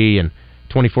On3 and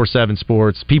 24/7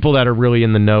 Sports, people that are really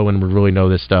in the know and really know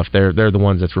this stuff, they're the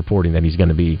ones that's reporting that he's going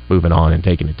to be moving on and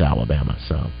taking it to Alabama.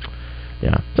 So,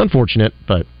 yeah, it's unfortunate,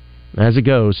 but as it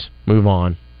goes, move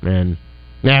on. And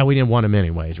we didn't want him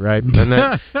anyways, right? Isn't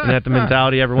that the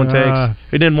mentality everyone takes?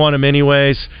 We didn't want him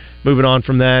anyways. Moving on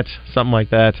from that, something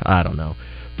like that. I don't know.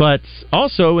 But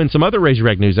also, in some other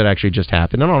Razorback news that actually just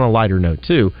happened, and on a lighter note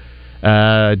too,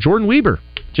 Jordan Weber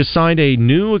just signed a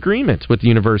new agreement with the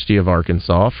University of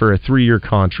Arkansas for a 3-year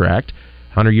contract.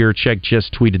 Hunter Yurachek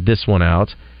just tweeted this one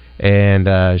out,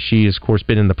 and she has, of course,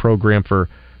 been in the program for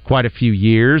quite a few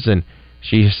years, and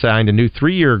she signed a new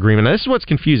 3-year agreement. Now, this is what's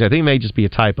confusing. I think it may just be a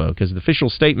typo, because the official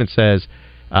statement says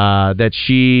that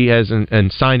she has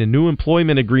signed a new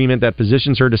employment agreement that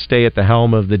positions her to stay at the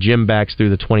helm of the Gym-Backs through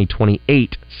the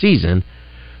 2028 season.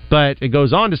 But it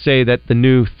goes on to say that the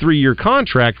new 3-year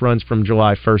contract runs from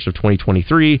July 1st of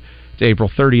 2023 to April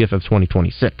 30th of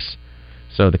 2026.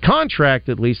 So the contract,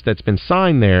 at least, that's been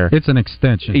signed there... It's an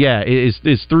extension. Yeah,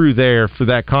 is through there for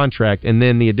that contract. And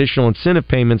then the additional incentive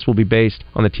payments will be based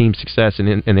on the team's success in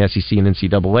the SEC and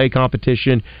NCAA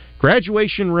competition,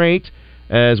 graduation rate,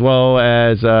 as well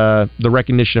as the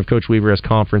recognition of Coach Weaver as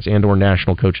conference and or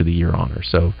national coach of the year honor.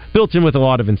 So built in with a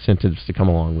lot of incentives to come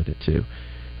along with it, too.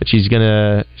 But she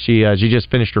just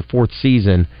finished her 4th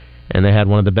season, and they had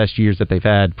one of the best years that they've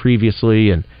had previously,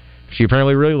 and she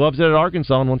apparently really loves it at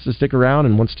Arkansas and wants to stick around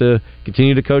and wants to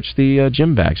continue to coach the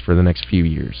Gym-Backs for the next few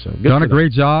years. So done a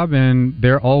great job, and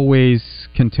they're always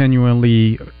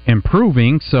continually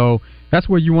improving, so that's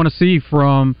what you want to see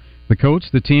from the coach.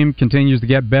 The team continues to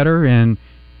get better, and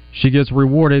she gets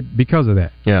rewarded because of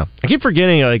that. Yeah. I keep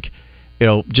forgetting,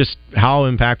 just how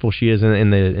impactful she is in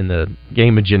the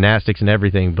game of gymnastics and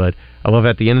everything. But I love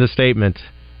at the end of the statement,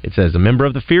 it says, a member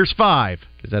of the Fierce Five,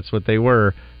 because that's what they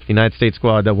were, the United States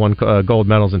squad that won gold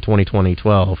medals in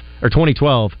 2012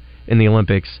 in the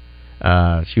Olympics.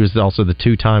 She was also the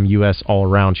 2-time U.S.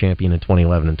 all-around champion in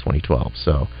 2011 and 2012.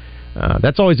 So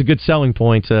that's always a good selling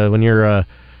point when you're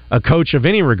a coach of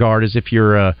any regard, is if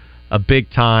you're a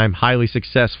big-time, highly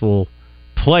successful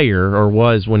player, or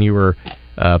was when you were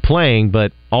playing,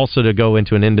 but also to go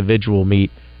into an individual meet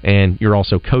and you're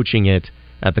also coaching it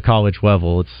at the college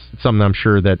level. It's something I'm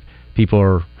sure that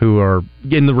people who are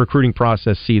in the recruiting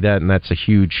process see that, and that's a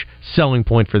huge selling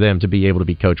point for them to be able to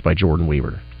be coached by Jordan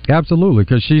Weaver. Absolutely,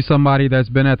 because she's somebody that's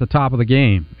been at the top of the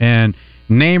game, and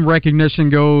name recognition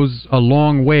goes a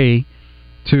long way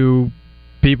to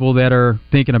people that are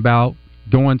thinking about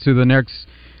going to the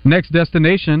next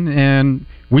destination, and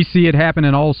we see it happen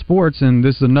in all sports, and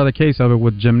this is another case of it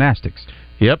with gymnastics.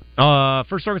 Yep.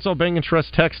 First Arkansas Bank and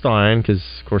Trust text line, because,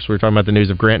 of course, we were talking about the news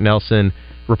of Grant Nelson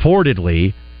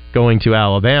reportedly going to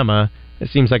Alabama. It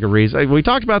seems like a reason. We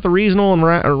talked about the reasonable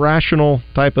and rational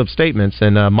type of statements,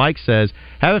 and Mike says,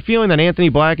 have a feeling that Anthony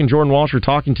Black and Jordan Walsh are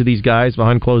talking to these guys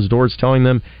behind closed doors, telling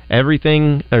them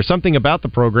everything or something about the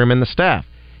program and the staff.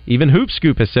 Even Hoop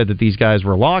Scoop has said that these guys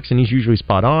were locks, and he's usually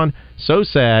spot on. So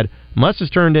sad. Must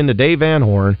has turned into Dave Van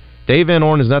Horn. Dave Van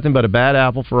Horn is nothing but a bad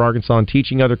apple for Arkansas, and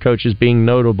teaching other coaches being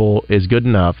notable is good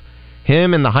enough.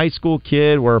 Him and the high school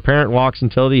kid where a parent walks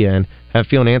until the end. Have a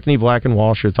feeling Anthony Black and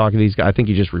Walsh are talking to these guys. I think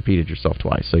you just repeated yourself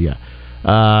twice, so yeah.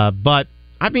 But,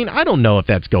 I mean, I don't know if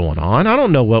that's going on. I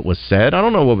don't know what was said. I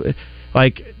don't know what...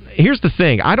 Like, here's the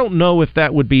thing. I don't know if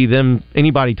that would be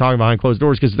anybody talking behind closed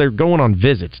doors, because they're going on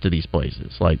visits to these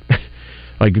places. Like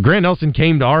Grant Nelson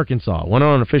came to Arkansas, went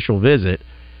on an official visit,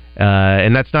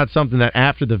 and that's not something that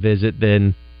after the visit,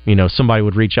 then, somebody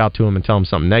would reach out to him and tell him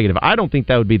something negative. I don't think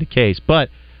that would be the case, but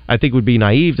I think it would be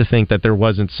naive to think that there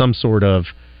wasn't some sort of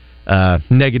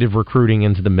negative recruiting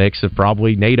into the mix of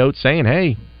probably Nate Oates saying,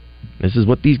 hey, this is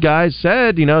what these guys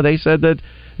said. They said that,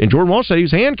 and Jordan Walsh said he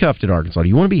was handcuffed at Arkansas. Do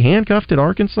you want to be handcuffed at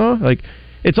Arkansas? Like,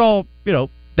 it's all,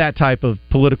 that type of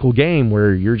political game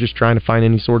where you're just trying to find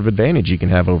any sort of advantage you can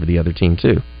have over the other team,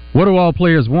 too. What do all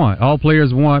players want? All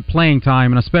players want playing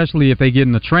time, and especially if they get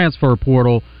in the transfer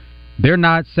portal, they're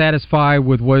not satisfied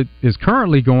with what is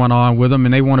currently going on with them,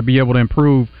 and they want to be able to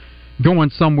improve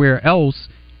going somewhere else.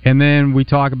 And then we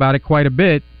talk about it quite a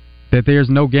bit, that there's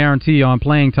no guarantee on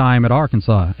playing time at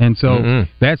Arkansas. And so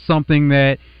that's something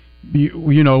that,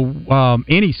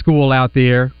 any school out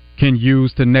there can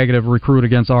use to negative recruit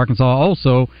against Arkansas.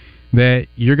 Also, that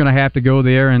you're going to have to go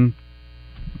there and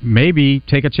maybe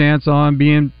take a chance on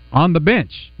being on the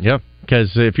bench. Yep.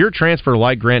 Because if you're a transfer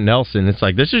like Grant Nelson, it's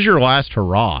like, this is your last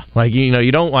hurrah. Like,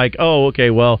 you don't like, oh,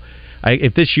 okay, well,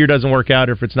 if this year doesn't work out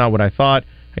or if it's not what I thought,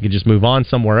 I could just move on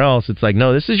somewhere else. It's like,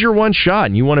 no, this is your one shot,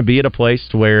 and you want to be at a place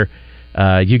to where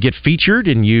you get featured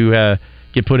and you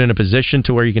get put in a position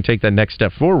to where you can take that next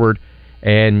step forward,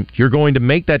 and you're going to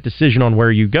make that decision on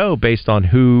where you go based on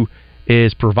who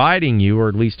is providing you, or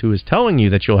at least who is telling you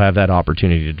that you'll have that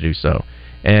opportunity to do so.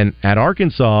 And at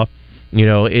Arkansas,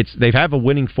 they've had a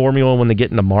winning formula when they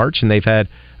get into March, and they've had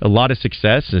a lot of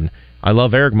success. And I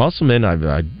love Eric Musselman.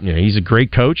 He's a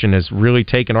great coach and has really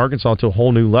taken Arkansas to a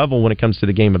whole new level when it comes to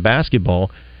the game of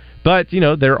basketball. But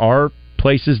there are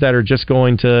places that are just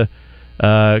going to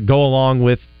go along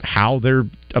with how they're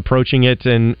approaching it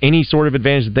and any sort of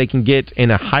advantage that they can get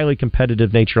in a highly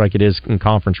competitive nature like it is in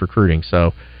conference recruiting.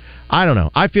 So I don't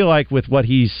know. I feel like with what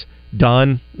he's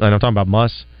done, and I'm talking about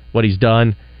Muss, what he's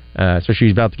done, especially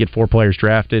he's about to get 4 players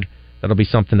drafted, that'll be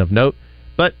something of note.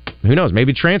 But who knows?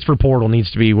 Maybe transfer portal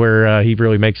needs to be where he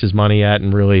really makes his money at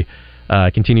and really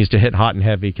continues to hit hot and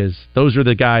heavy, because those are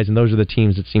the guys and those are the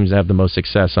teams that seems to have the most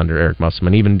success under Eric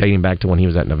Musselman, even dating back to when he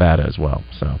was at Nevada as well.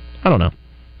 So I don't know.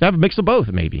 Have a mix of both,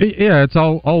 maybe. Yeah, it's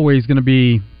always going to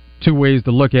be two ways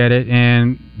to look at it,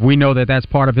 and we know that that's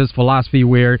part of his philosophy,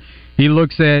 where he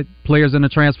looks at players in the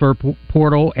transfer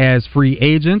portal as free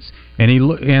agents, and he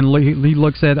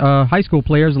looks at high school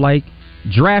players like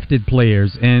drafted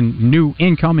players and new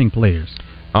incoming players.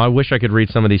 I wish I could read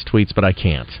some of these tweets, but I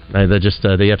can't.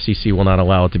 The FCC will not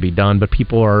allow it to be done. But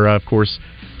people are, of course,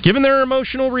 giving their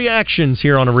emotional reactions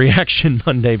here on a Reaction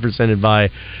Monday presented by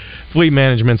Fleet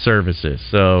Management Services.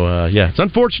 So, it's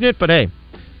unfortunate, but hey,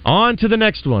 on to the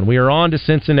next one. We are on to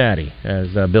Cincinnati, as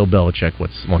Bill Belichick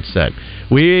once said.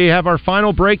 We have our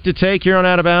final break to take here on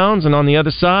Out of Bounds, and on the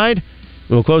other side,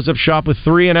 we'll close up shop with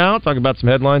 3 and Out, talk about some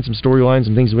headlines, some storylines,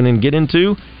 some things we didn't get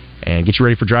into, and get you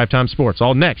ready for Drive Time Sports.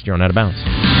 All next here on Out of Bounds.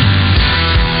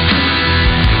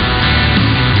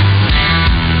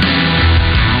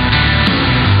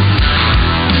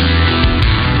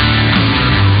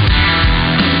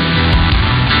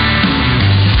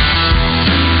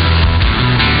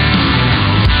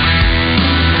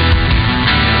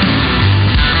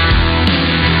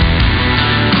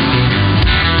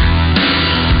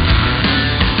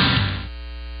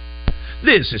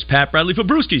 This is Pat Bradley for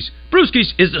Brewski's.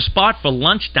 Brewski's is the spot for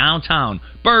lunch downtown.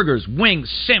 Burgers, wings,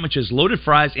 sandwiches, loaded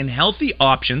fries, and healthy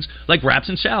options like wraps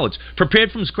and salads.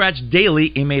 Prepared from scratch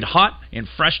daily and made hot and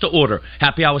fresh to order.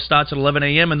 Happy hour starts at 11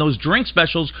 a.m. and those drink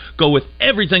specials go with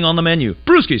everything on the menu.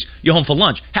 Brewski's, you're home for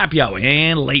lunch, happy hour,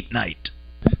 and late night.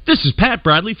 This is Pat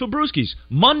Bradley for Brewski's.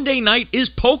 Monday night is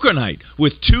poker night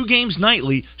with 2 games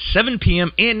nightly, 7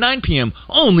 p.m. and 9 p.m.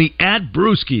 only at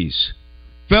Brewski's.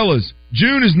 Fellas,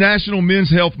 June is National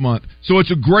Men's Health Month, so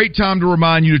it's a great time to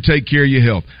remind you to take care of your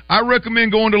health. I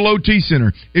recommend going to Low T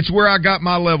Center. It's where I got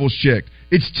my levels checked.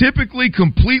 It's typically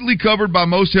completely covered by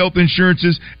most health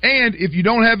insurances, and if you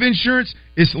don't have insurance,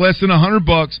 it's less than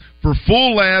 $100 for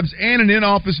full labs and an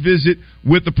in-office visit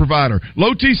with the provider.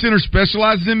 Low T Center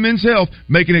specializes in men's health,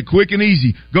 making it quick and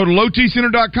easy. Go to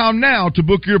lowtcenter.com now to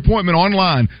book your appointment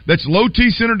online. That's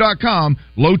lowtcenter.com.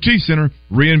 Low T Center,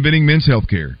 reinventing men's health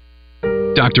care.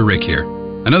 Dr. Rick here.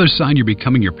 Another sign you're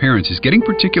becoming your parents is getting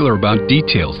particular about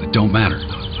details that don't matter.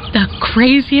 The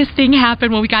craziest thing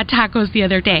happened when we got tacos the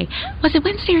other day. Was it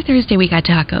Wednesday or Thursday we got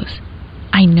tacos?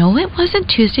 I know it wasn't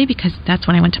Tuesday because that's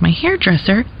when I went to my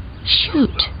hairdresser.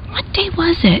 Shoot, what day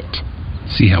was it?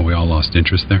 See how we all lost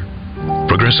interest there?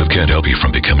 Progressive can't help you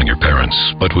from becoming your parents,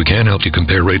 but we can help you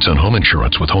compare rates on home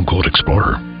insurance with Home Quote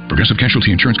Explorer. Progressive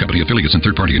Casualty Insurance Company affiliates and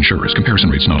third-party insurers. Comparison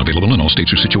rates not available in all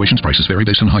states or situations. Prices vary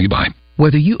based on how you buy.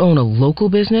 Whether you own a local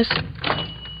business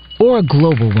or a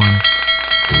global one,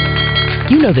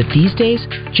 you know that these days,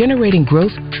 generating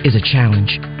growth is a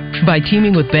challenge. By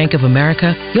teaming with Bank of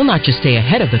America, you'll not just stay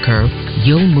ahead of the curve,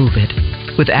 you'll move it.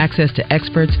 With access to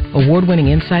experts, award-winning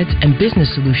insights, and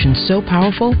business solutions so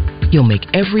powerful, you'll make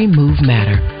every move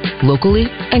matter, locally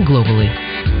and globally.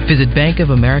 Visit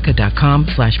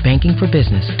bankofamerica.com/banking for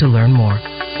business to learn more.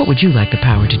 What would you like the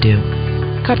power to do?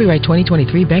 Copyright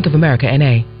 2023 Bank of America,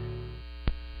 N.A.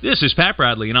 This is Pat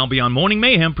Bradley, and I'll be on Morning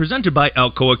Mayhem presented by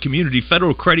Alcoa Community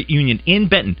Federal Credit Union in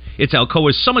Benton. It's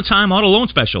Alcoa's summertime auto loan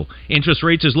special. Interest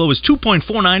rates as low as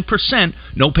 2.49%,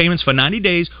 no payments for 90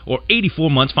 days, or 84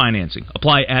 months financing.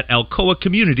 Apply at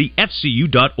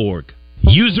alcoacommunityfcu.org.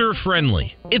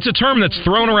 User-friendly. It's a term that's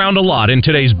thrown around a lot in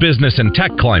today's business and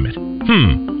tech climate.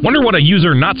 Wonder what a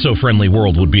user-not-so-friendly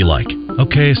world would be like.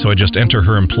 Okay, so I just enter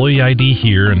her employee ID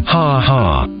here and...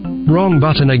 Ha. Wrong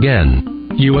button again.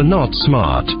 You are not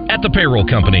smart. At the Payroll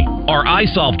Company, our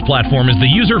iSolved platform is the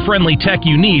user-friendly tech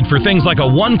you need for things like a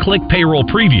one-click payroll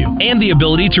preview and the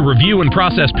ability to review and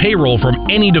process payroll from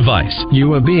any device.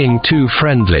 You are being too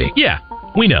friendly. Yeah,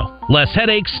 we know. Less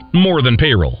headaches, more than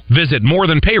payroll. Visit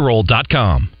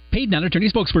morethanpayroll.com. Paid non-attorney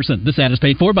spokesperson. This ad is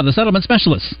paid for by the settlement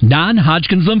specialists.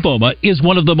 Non-Hodgkin's lymphoma is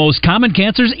one of the most common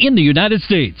cancers in the United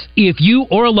States. If you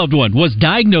or a loved one was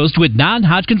diagnosed with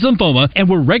non-Hodgkin's lymphoma and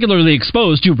were regularly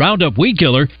exposed to Roundup Weed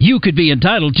Killer, you could be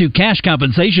entitled to cash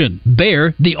compensation.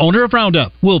 Bayer, the owner of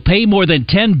Roundup, will pay more than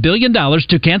 $10 billion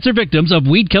to cancer victims of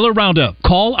Weed Killer Roundup.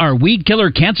 Call our Weed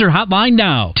Killer Cancer Hotline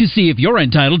now to see if you're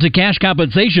entitled to cash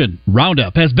compensation.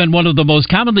 Roundup has been one of the most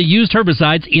commonly used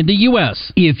herbicides in the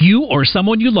U.S. If you or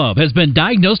someone you love has been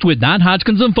diagnosed with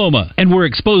non-Hodgkin's lymphoma and were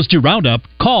exposed to Roundup,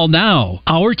 call now.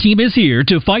 Our team is here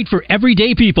to fight for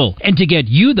everyday people and to get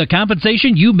you the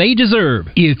compensation you may deserve.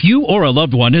 If you or a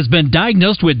loved one has been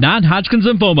diagnosed with non-Hodgkin's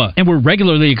lymphoma and were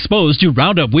regularly exposed to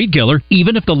Roundup Weed Killer,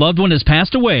 even if the loved one has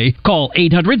passed away, call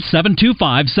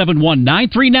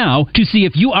 800-725-7193 now to see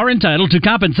if you are entitled to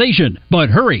compensation.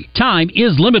 But hurry, time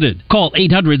is limited. Call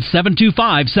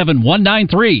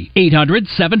 800-725-7193.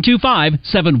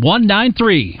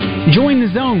 800-725-7193. Join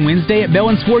the Zone Wednesday at Bell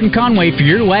 & Sword in Conway for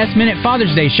your last-minute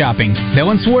Father's Day shopping.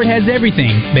 Bell & Sword has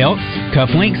everything: belts,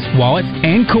 cufflinks, wallets,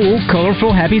 and cool,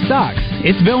 colorful, happy socks.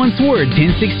 It's Bell & Sword,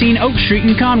 1016 Oak Street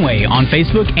in Conway on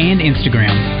Facebook and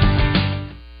Instagram.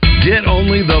 Get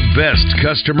only the best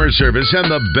customer service and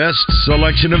the best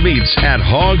selection of meats at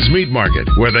Hogs Meat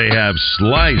Market, where they have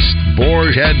sliced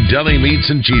boar head deli meats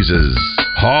and cheeses.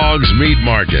 Hogs Meat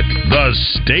Market, the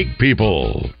steak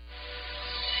people.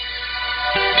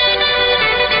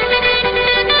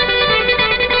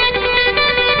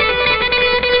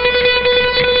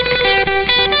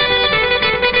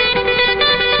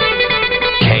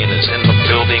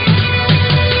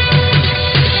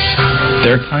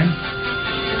 Their time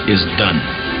is done.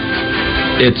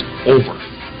 It's over.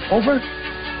 Over?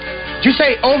 Did you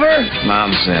say over?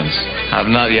 Nonsense. I've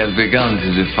not yet begun to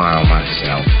defile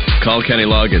myself. Call Kenny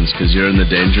Loggins, because you're in the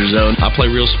danger zone. I play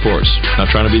real sports, not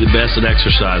trying to be the best at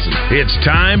exercising. It's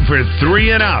time for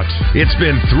 3 and Out. It's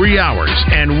been 3 hours,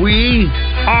 and we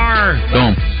are...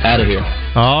 Boom. Out of here.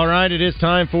 All right, it is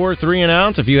time for 3 and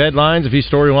Out. A few headlines, a few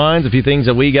storylines, a few things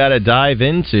that we got to dive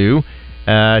into.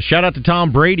 Shout out to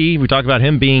Tom Brady. We talked about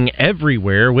him being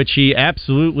everywhere, which he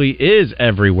absolutely is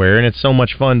everywhere, and it's so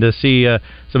much fun to see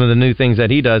some of the new things that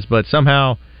he does. But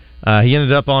somehow he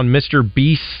ended up on Mr.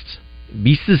 Beast's,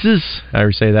 however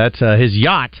you say that, his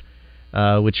yacht,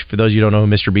 which for those of you who don't know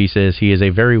who Mr. Beast is, he is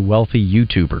a very wealthy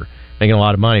YouTuber, making a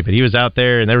lot of money. But he was out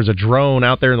there, and there was a drone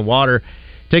out there in the water,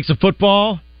 takes a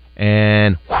football,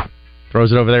 and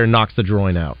throws it over there and knocks the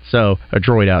droid out. So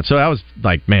I was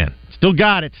like, man, still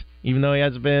got it. Even though he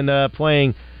hasn't been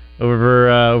playing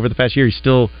over the past year. He's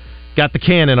still got the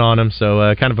cannon on him,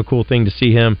 so kind of a cool thing to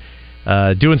see him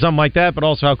doing something like that, but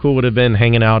also how cool would it have been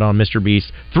hanging out on Mr.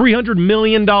 Beast's $300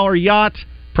 million yacht.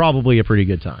 Probably a pretty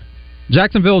good time.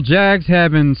 Jacksonville Jags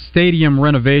having stadium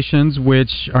renovations,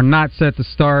 which are not set to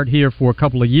start here for a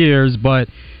couple of years, but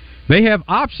they have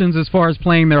options as far as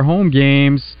playing their home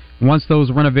games once those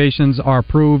renovations are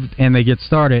approved and they get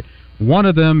started. One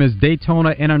of them is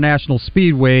Daytona International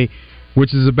Speedway,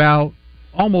 which is about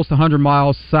almost 100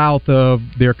 miles south of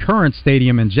their current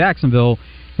stadium in Jacksonville,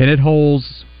 and it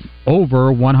holds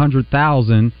over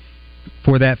 100,000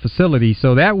 for that facility.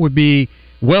 So that would be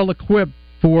well equipped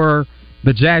for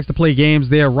the Jags to play games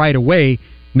there right away.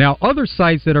 Now, other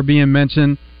sites that are being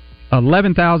mentioned,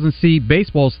 11,000-seat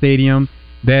baseball stadium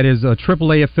that is a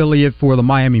AAA affiliate for the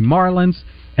Miami Marlins,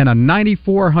 and a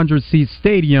 9,400-seat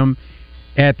stadium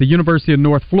at the University of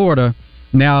North Florida.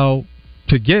 Now,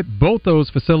 to get both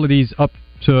those facilities up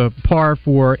to par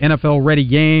for NFL-ready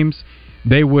games,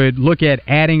 they would look at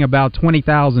adding about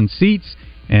 20,000 seats,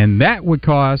 and that would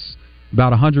cost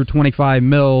about $125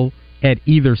 million at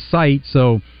either site.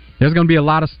 So there's going to be a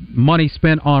lot of money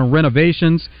spent on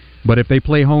renovations, but if they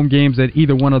play home games at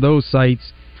either one of those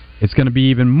sites, it's going to be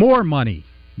even more money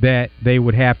that they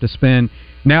would have to spend.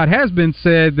 Now, it has been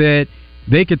said that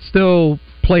they could still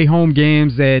play home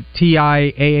games at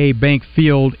TIAA Bank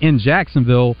Field in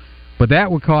Jacksonville, but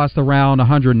that would cost around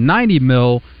 $190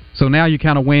 million. So now you're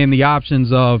kind of weighing the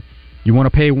options of you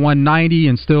want to pay $190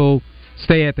 and still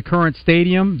stay at the current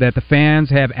stadium that the fans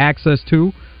have access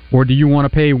to, or do you want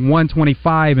to pay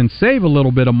 $125 and save a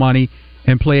little bit of money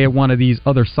and play at one of these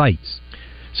other sites?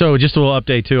 So just a little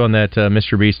update, too, on that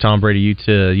Mr. Beast, Tom Brady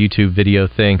YouTube video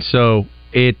thing. So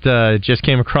it just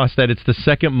came across that it's the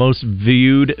second most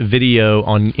viewed video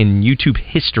in YouTube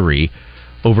history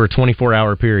over a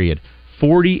 24-hour period.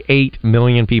 48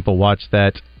 million people watched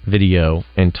that video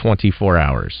in 24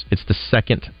 hours. It's the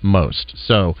second most.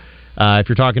 So if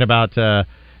you're talking about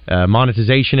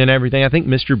monetization and everything, I think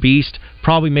Mr. Beast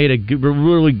probably made a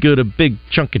big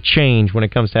chunk of change when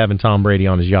it comes to having Tom Brady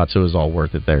on his yacht, so it was all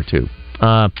worth it there, too.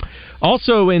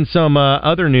 Also, in some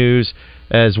other news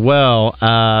as well,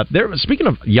 speaking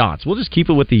of yachts, we'll just keep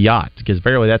it with the yacht, because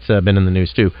apparently that's been in the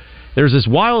news, too. There's this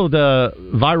wild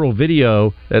viral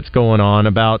video that's going on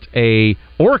about a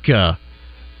orca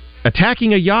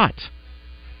attacking a yacht.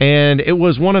 And it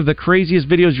was one of the craziest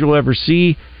videos you'll ever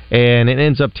see, and it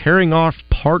ends up tearing off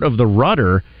part of the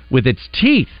rudder with its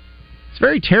teeth. It's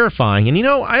very terrifying. And,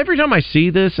 every time I see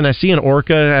this and I see an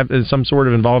orca have some sort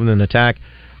of involved in an attack,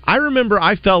 I remember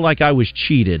I felt like I was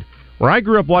cheated. Where I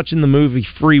grew up watching the movie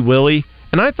Free Willy,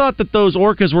 and I thought that those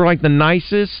orcas were like the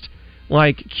nicest,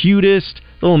 like cutest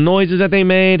little noises that they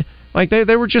made. Like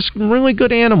they were just really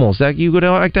good animals that you would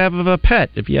like to have a pet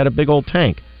if you had a big old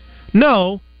tank.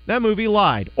 No, that movie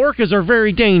lied. Orcas are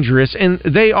very dangerous, and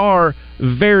they are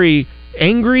very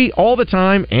angry all the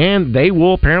time, and they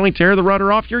will apparently tear the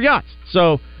rudder off your yachts.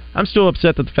 So I'm still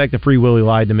upset that the fact that Free Willy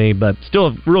lied to me, but still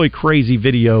a really crazy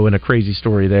video and a crazy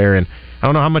story there. And I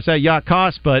don't know how much that yacht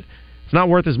cost, but it's not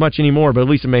worth as much anymore, but at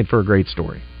least it made for a great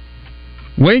story.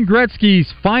 Wayne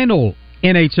Gretzky's final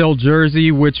NHL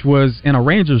jersey, which was in a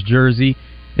Rangers jersey,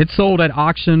 it sold at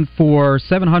auction for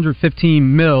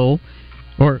 $715,000.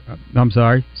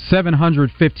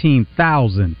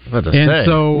 And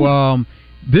so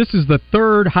this is the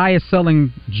third highest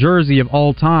selling jersey of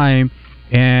all time,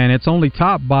 and it's only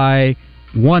topped by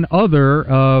one other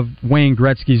of Wayne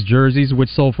Gretzky's jerseys, which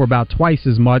sold for about twice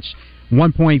as much,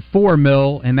 $1.4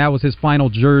 million, and that was his final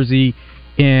jersey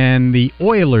in the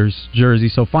Oilers jersey.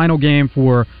 So final game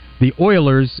for the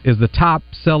Oilers is the top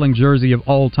selling jersey of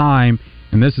all time,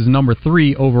 and this is number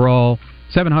 3 overall,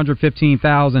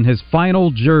 $715,000, his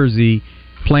final jersey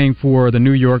playing for the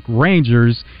New York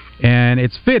Rangers, and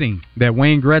it's fitting that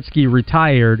Wayne Gretzky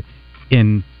retired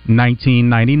in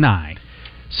 1999.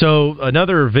 So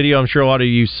another video I'm sure a lot of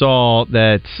you saw,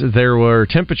 that there were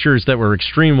temperatures that were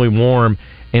extremely warm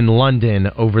in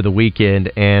London over the weekend,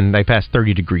 and they passed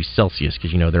 30 degrees Celsius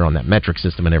because, they're on that metric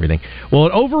system and everything. Well,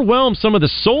 it overwhelmed some of the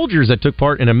soldiers that took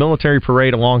part in a military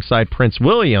parade alongside Prince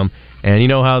William, and you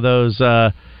know how those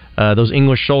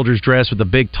English soldiers dress with the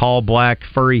big, tall, black,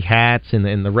 furry hats and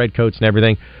the red coats and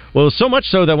everything. Well, so much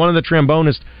so that one of the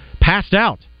trombonists passed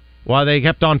out while they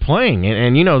kept on playing.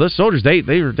 And those soldiers, they're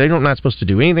not supposed to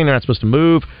do anything. They're not supposed to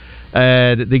move.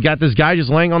 They got this guy just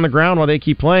laying on the ground while they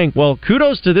keep playing. Well,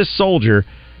 kudos to this soldier,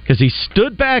 because he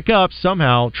stood back up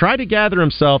somehow, tried to gather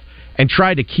himself, and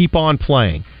tried to keep on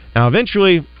playing. Now,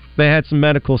 eventually, they had some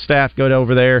medical staff go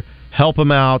over there, help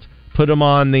him out, put him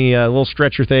on the little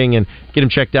stretcher thing, and get him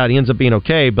checked out. He ends up being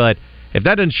okay, but if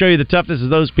that doesn't show you the toughness of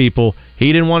those people, he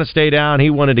didn't want to stay down. He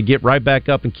wanted to get right back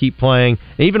up and keep playing.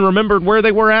 He even remembered where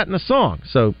they were at in the song.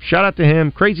 So shout out to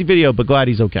him. Crazy video, but glad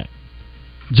he's okay.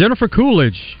 Jennifer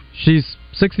Coolidge, she's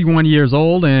 61 years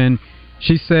old, and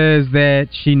she says that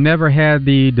she never had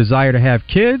the desire to have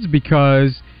kids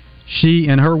because she,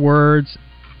 in her words,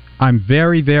 I'm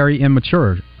very, very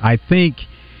immature. I think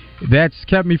that's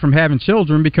kept me from having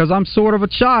children because I'm sort of a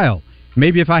child.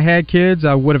 Maybe if I had kids,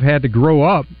 I would have had to grow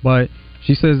up, but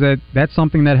she says that that's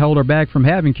something that held her back from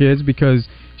having kids because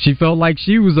she felt like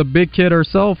she was a big kid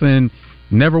herself and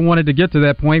never wanted to get to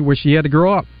that point where she had to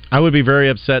grow up. I would be very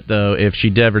upset, though, if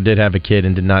she ever did have a kid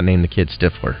and did not name the kid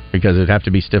Stifler, because it'd have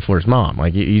to be Stifler's mom.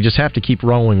 Like, you just have to keep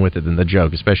rolling with it in the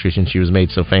joke, especially since she was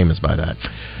made so famous by that.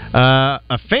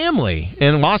 A family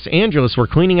in Los Angeles were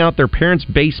cleaning out their parents'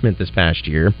 basement this past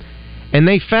year, and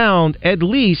they found at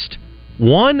least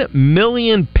 1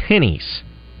 million pennies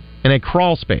in a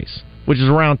crawl space, which is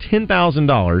around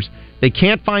 $10,000. They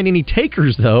can't find any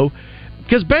takers, though,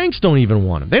 because banks don't even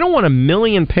want them. They don't want 1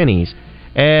 million pennies.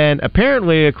 And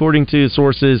apparently, according to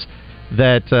sources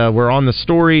that were on the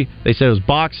story, they said it was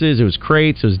boxes, it was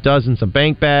crates, it was dozens of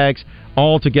bank bags,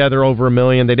 all together over 1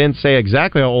 million. They didn't say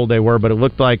exactly how old they were, but it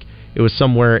looked like it was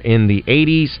somewhere in the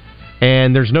 80s.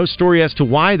 And there's no story as to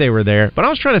why they were there. But I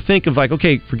was trying to think of, like,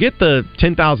 okay, forget the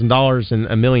 $10,000 and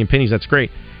 1 million pennies, that's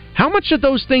great. How much of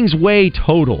those things weigh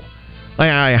total?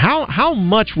 Like, how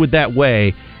much would that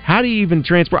weigh? How do you even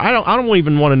transport? I don't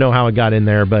even want to know how it got in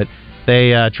there, but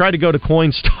they tried to go to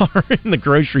Coinstar in the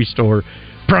grocery store.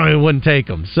 Probably wouldn't take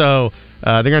them. So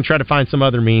they're going to try to find some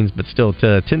other means, but still,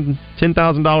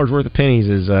 $10,000 worth of pennies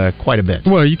is quite a bit.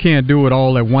 Well, you can't do it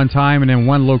all at one time and in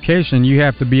one location. You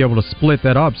have to be able to split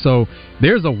that up. So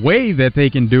there's a way that they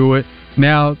can do it.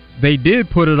 Now, they did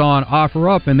put it on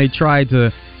OfferUp, and they tried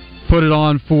to put it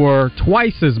on for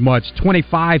twice as much,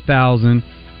 $25,000,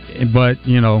 but,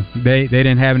 you know, they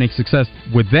didn't have any success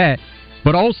with that.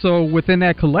 But also, within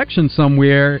that collection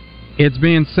somewhere, it's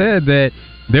being said that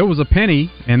there was a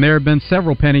penny, and there have been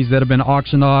several pennies that have been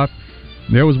auctioned off.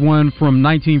 There was one from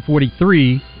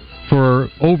 1943 for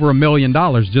over $1 million,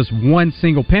 just one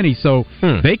single penny. So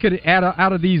they could,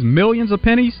 out of these millions of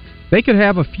pennies, they could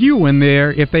have a few in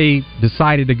there if they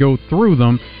decided to go through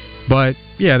them. But,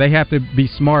 yeah, they have to be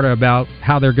smarter about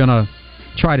how they're going to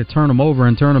try to turn them over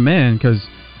and turn them in, because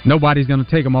nobody's going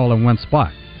to take them all in one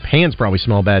spot. Hands probably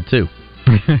smell bad, too.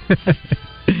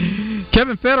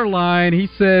 Kevin Federline, he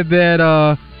said that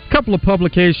a couple of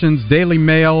publications, Daily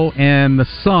Mail and The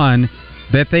Sun,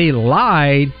 that they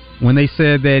lied when they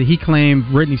said that he claimed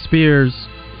Britney Spears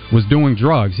was doing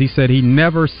drugs. He said he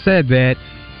never said that,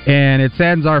 and it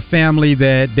saddens our family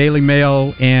that Daily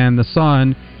Mail and The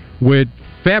Sun would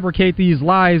fabricate these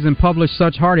lies and publish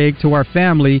such heartache to our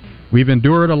family. We've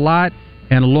endured a lot,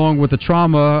 and along with the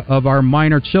trauma of our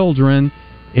minor children,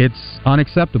 it's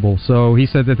unacceptable. So he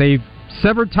said that they've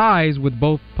severed ties with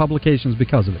both publications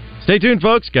because of it. Stay tuned,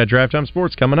 folks. Got Drive Time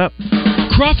Sports coming up.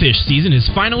 Crawfish season is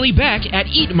finally back at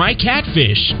Eat My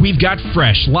Catfish. We've got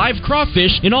fresh, live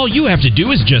crawfish, and all you have to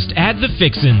do is just add the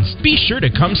fixins. Be sure to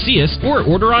come see us or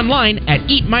order online at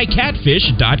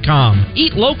eatmycatfish.com.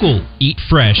 Eat local. Eat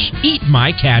fresh. Eat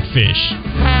My Catfish.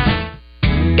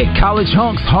 At College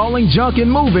Hunks Hauling, Junk, and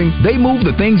Moving, they move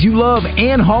the things you love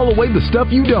and haul away the stuff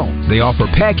you don't. They offer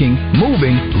packing,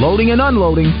 moving, loading and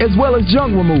unloading, as well as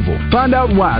junk removal. Find out why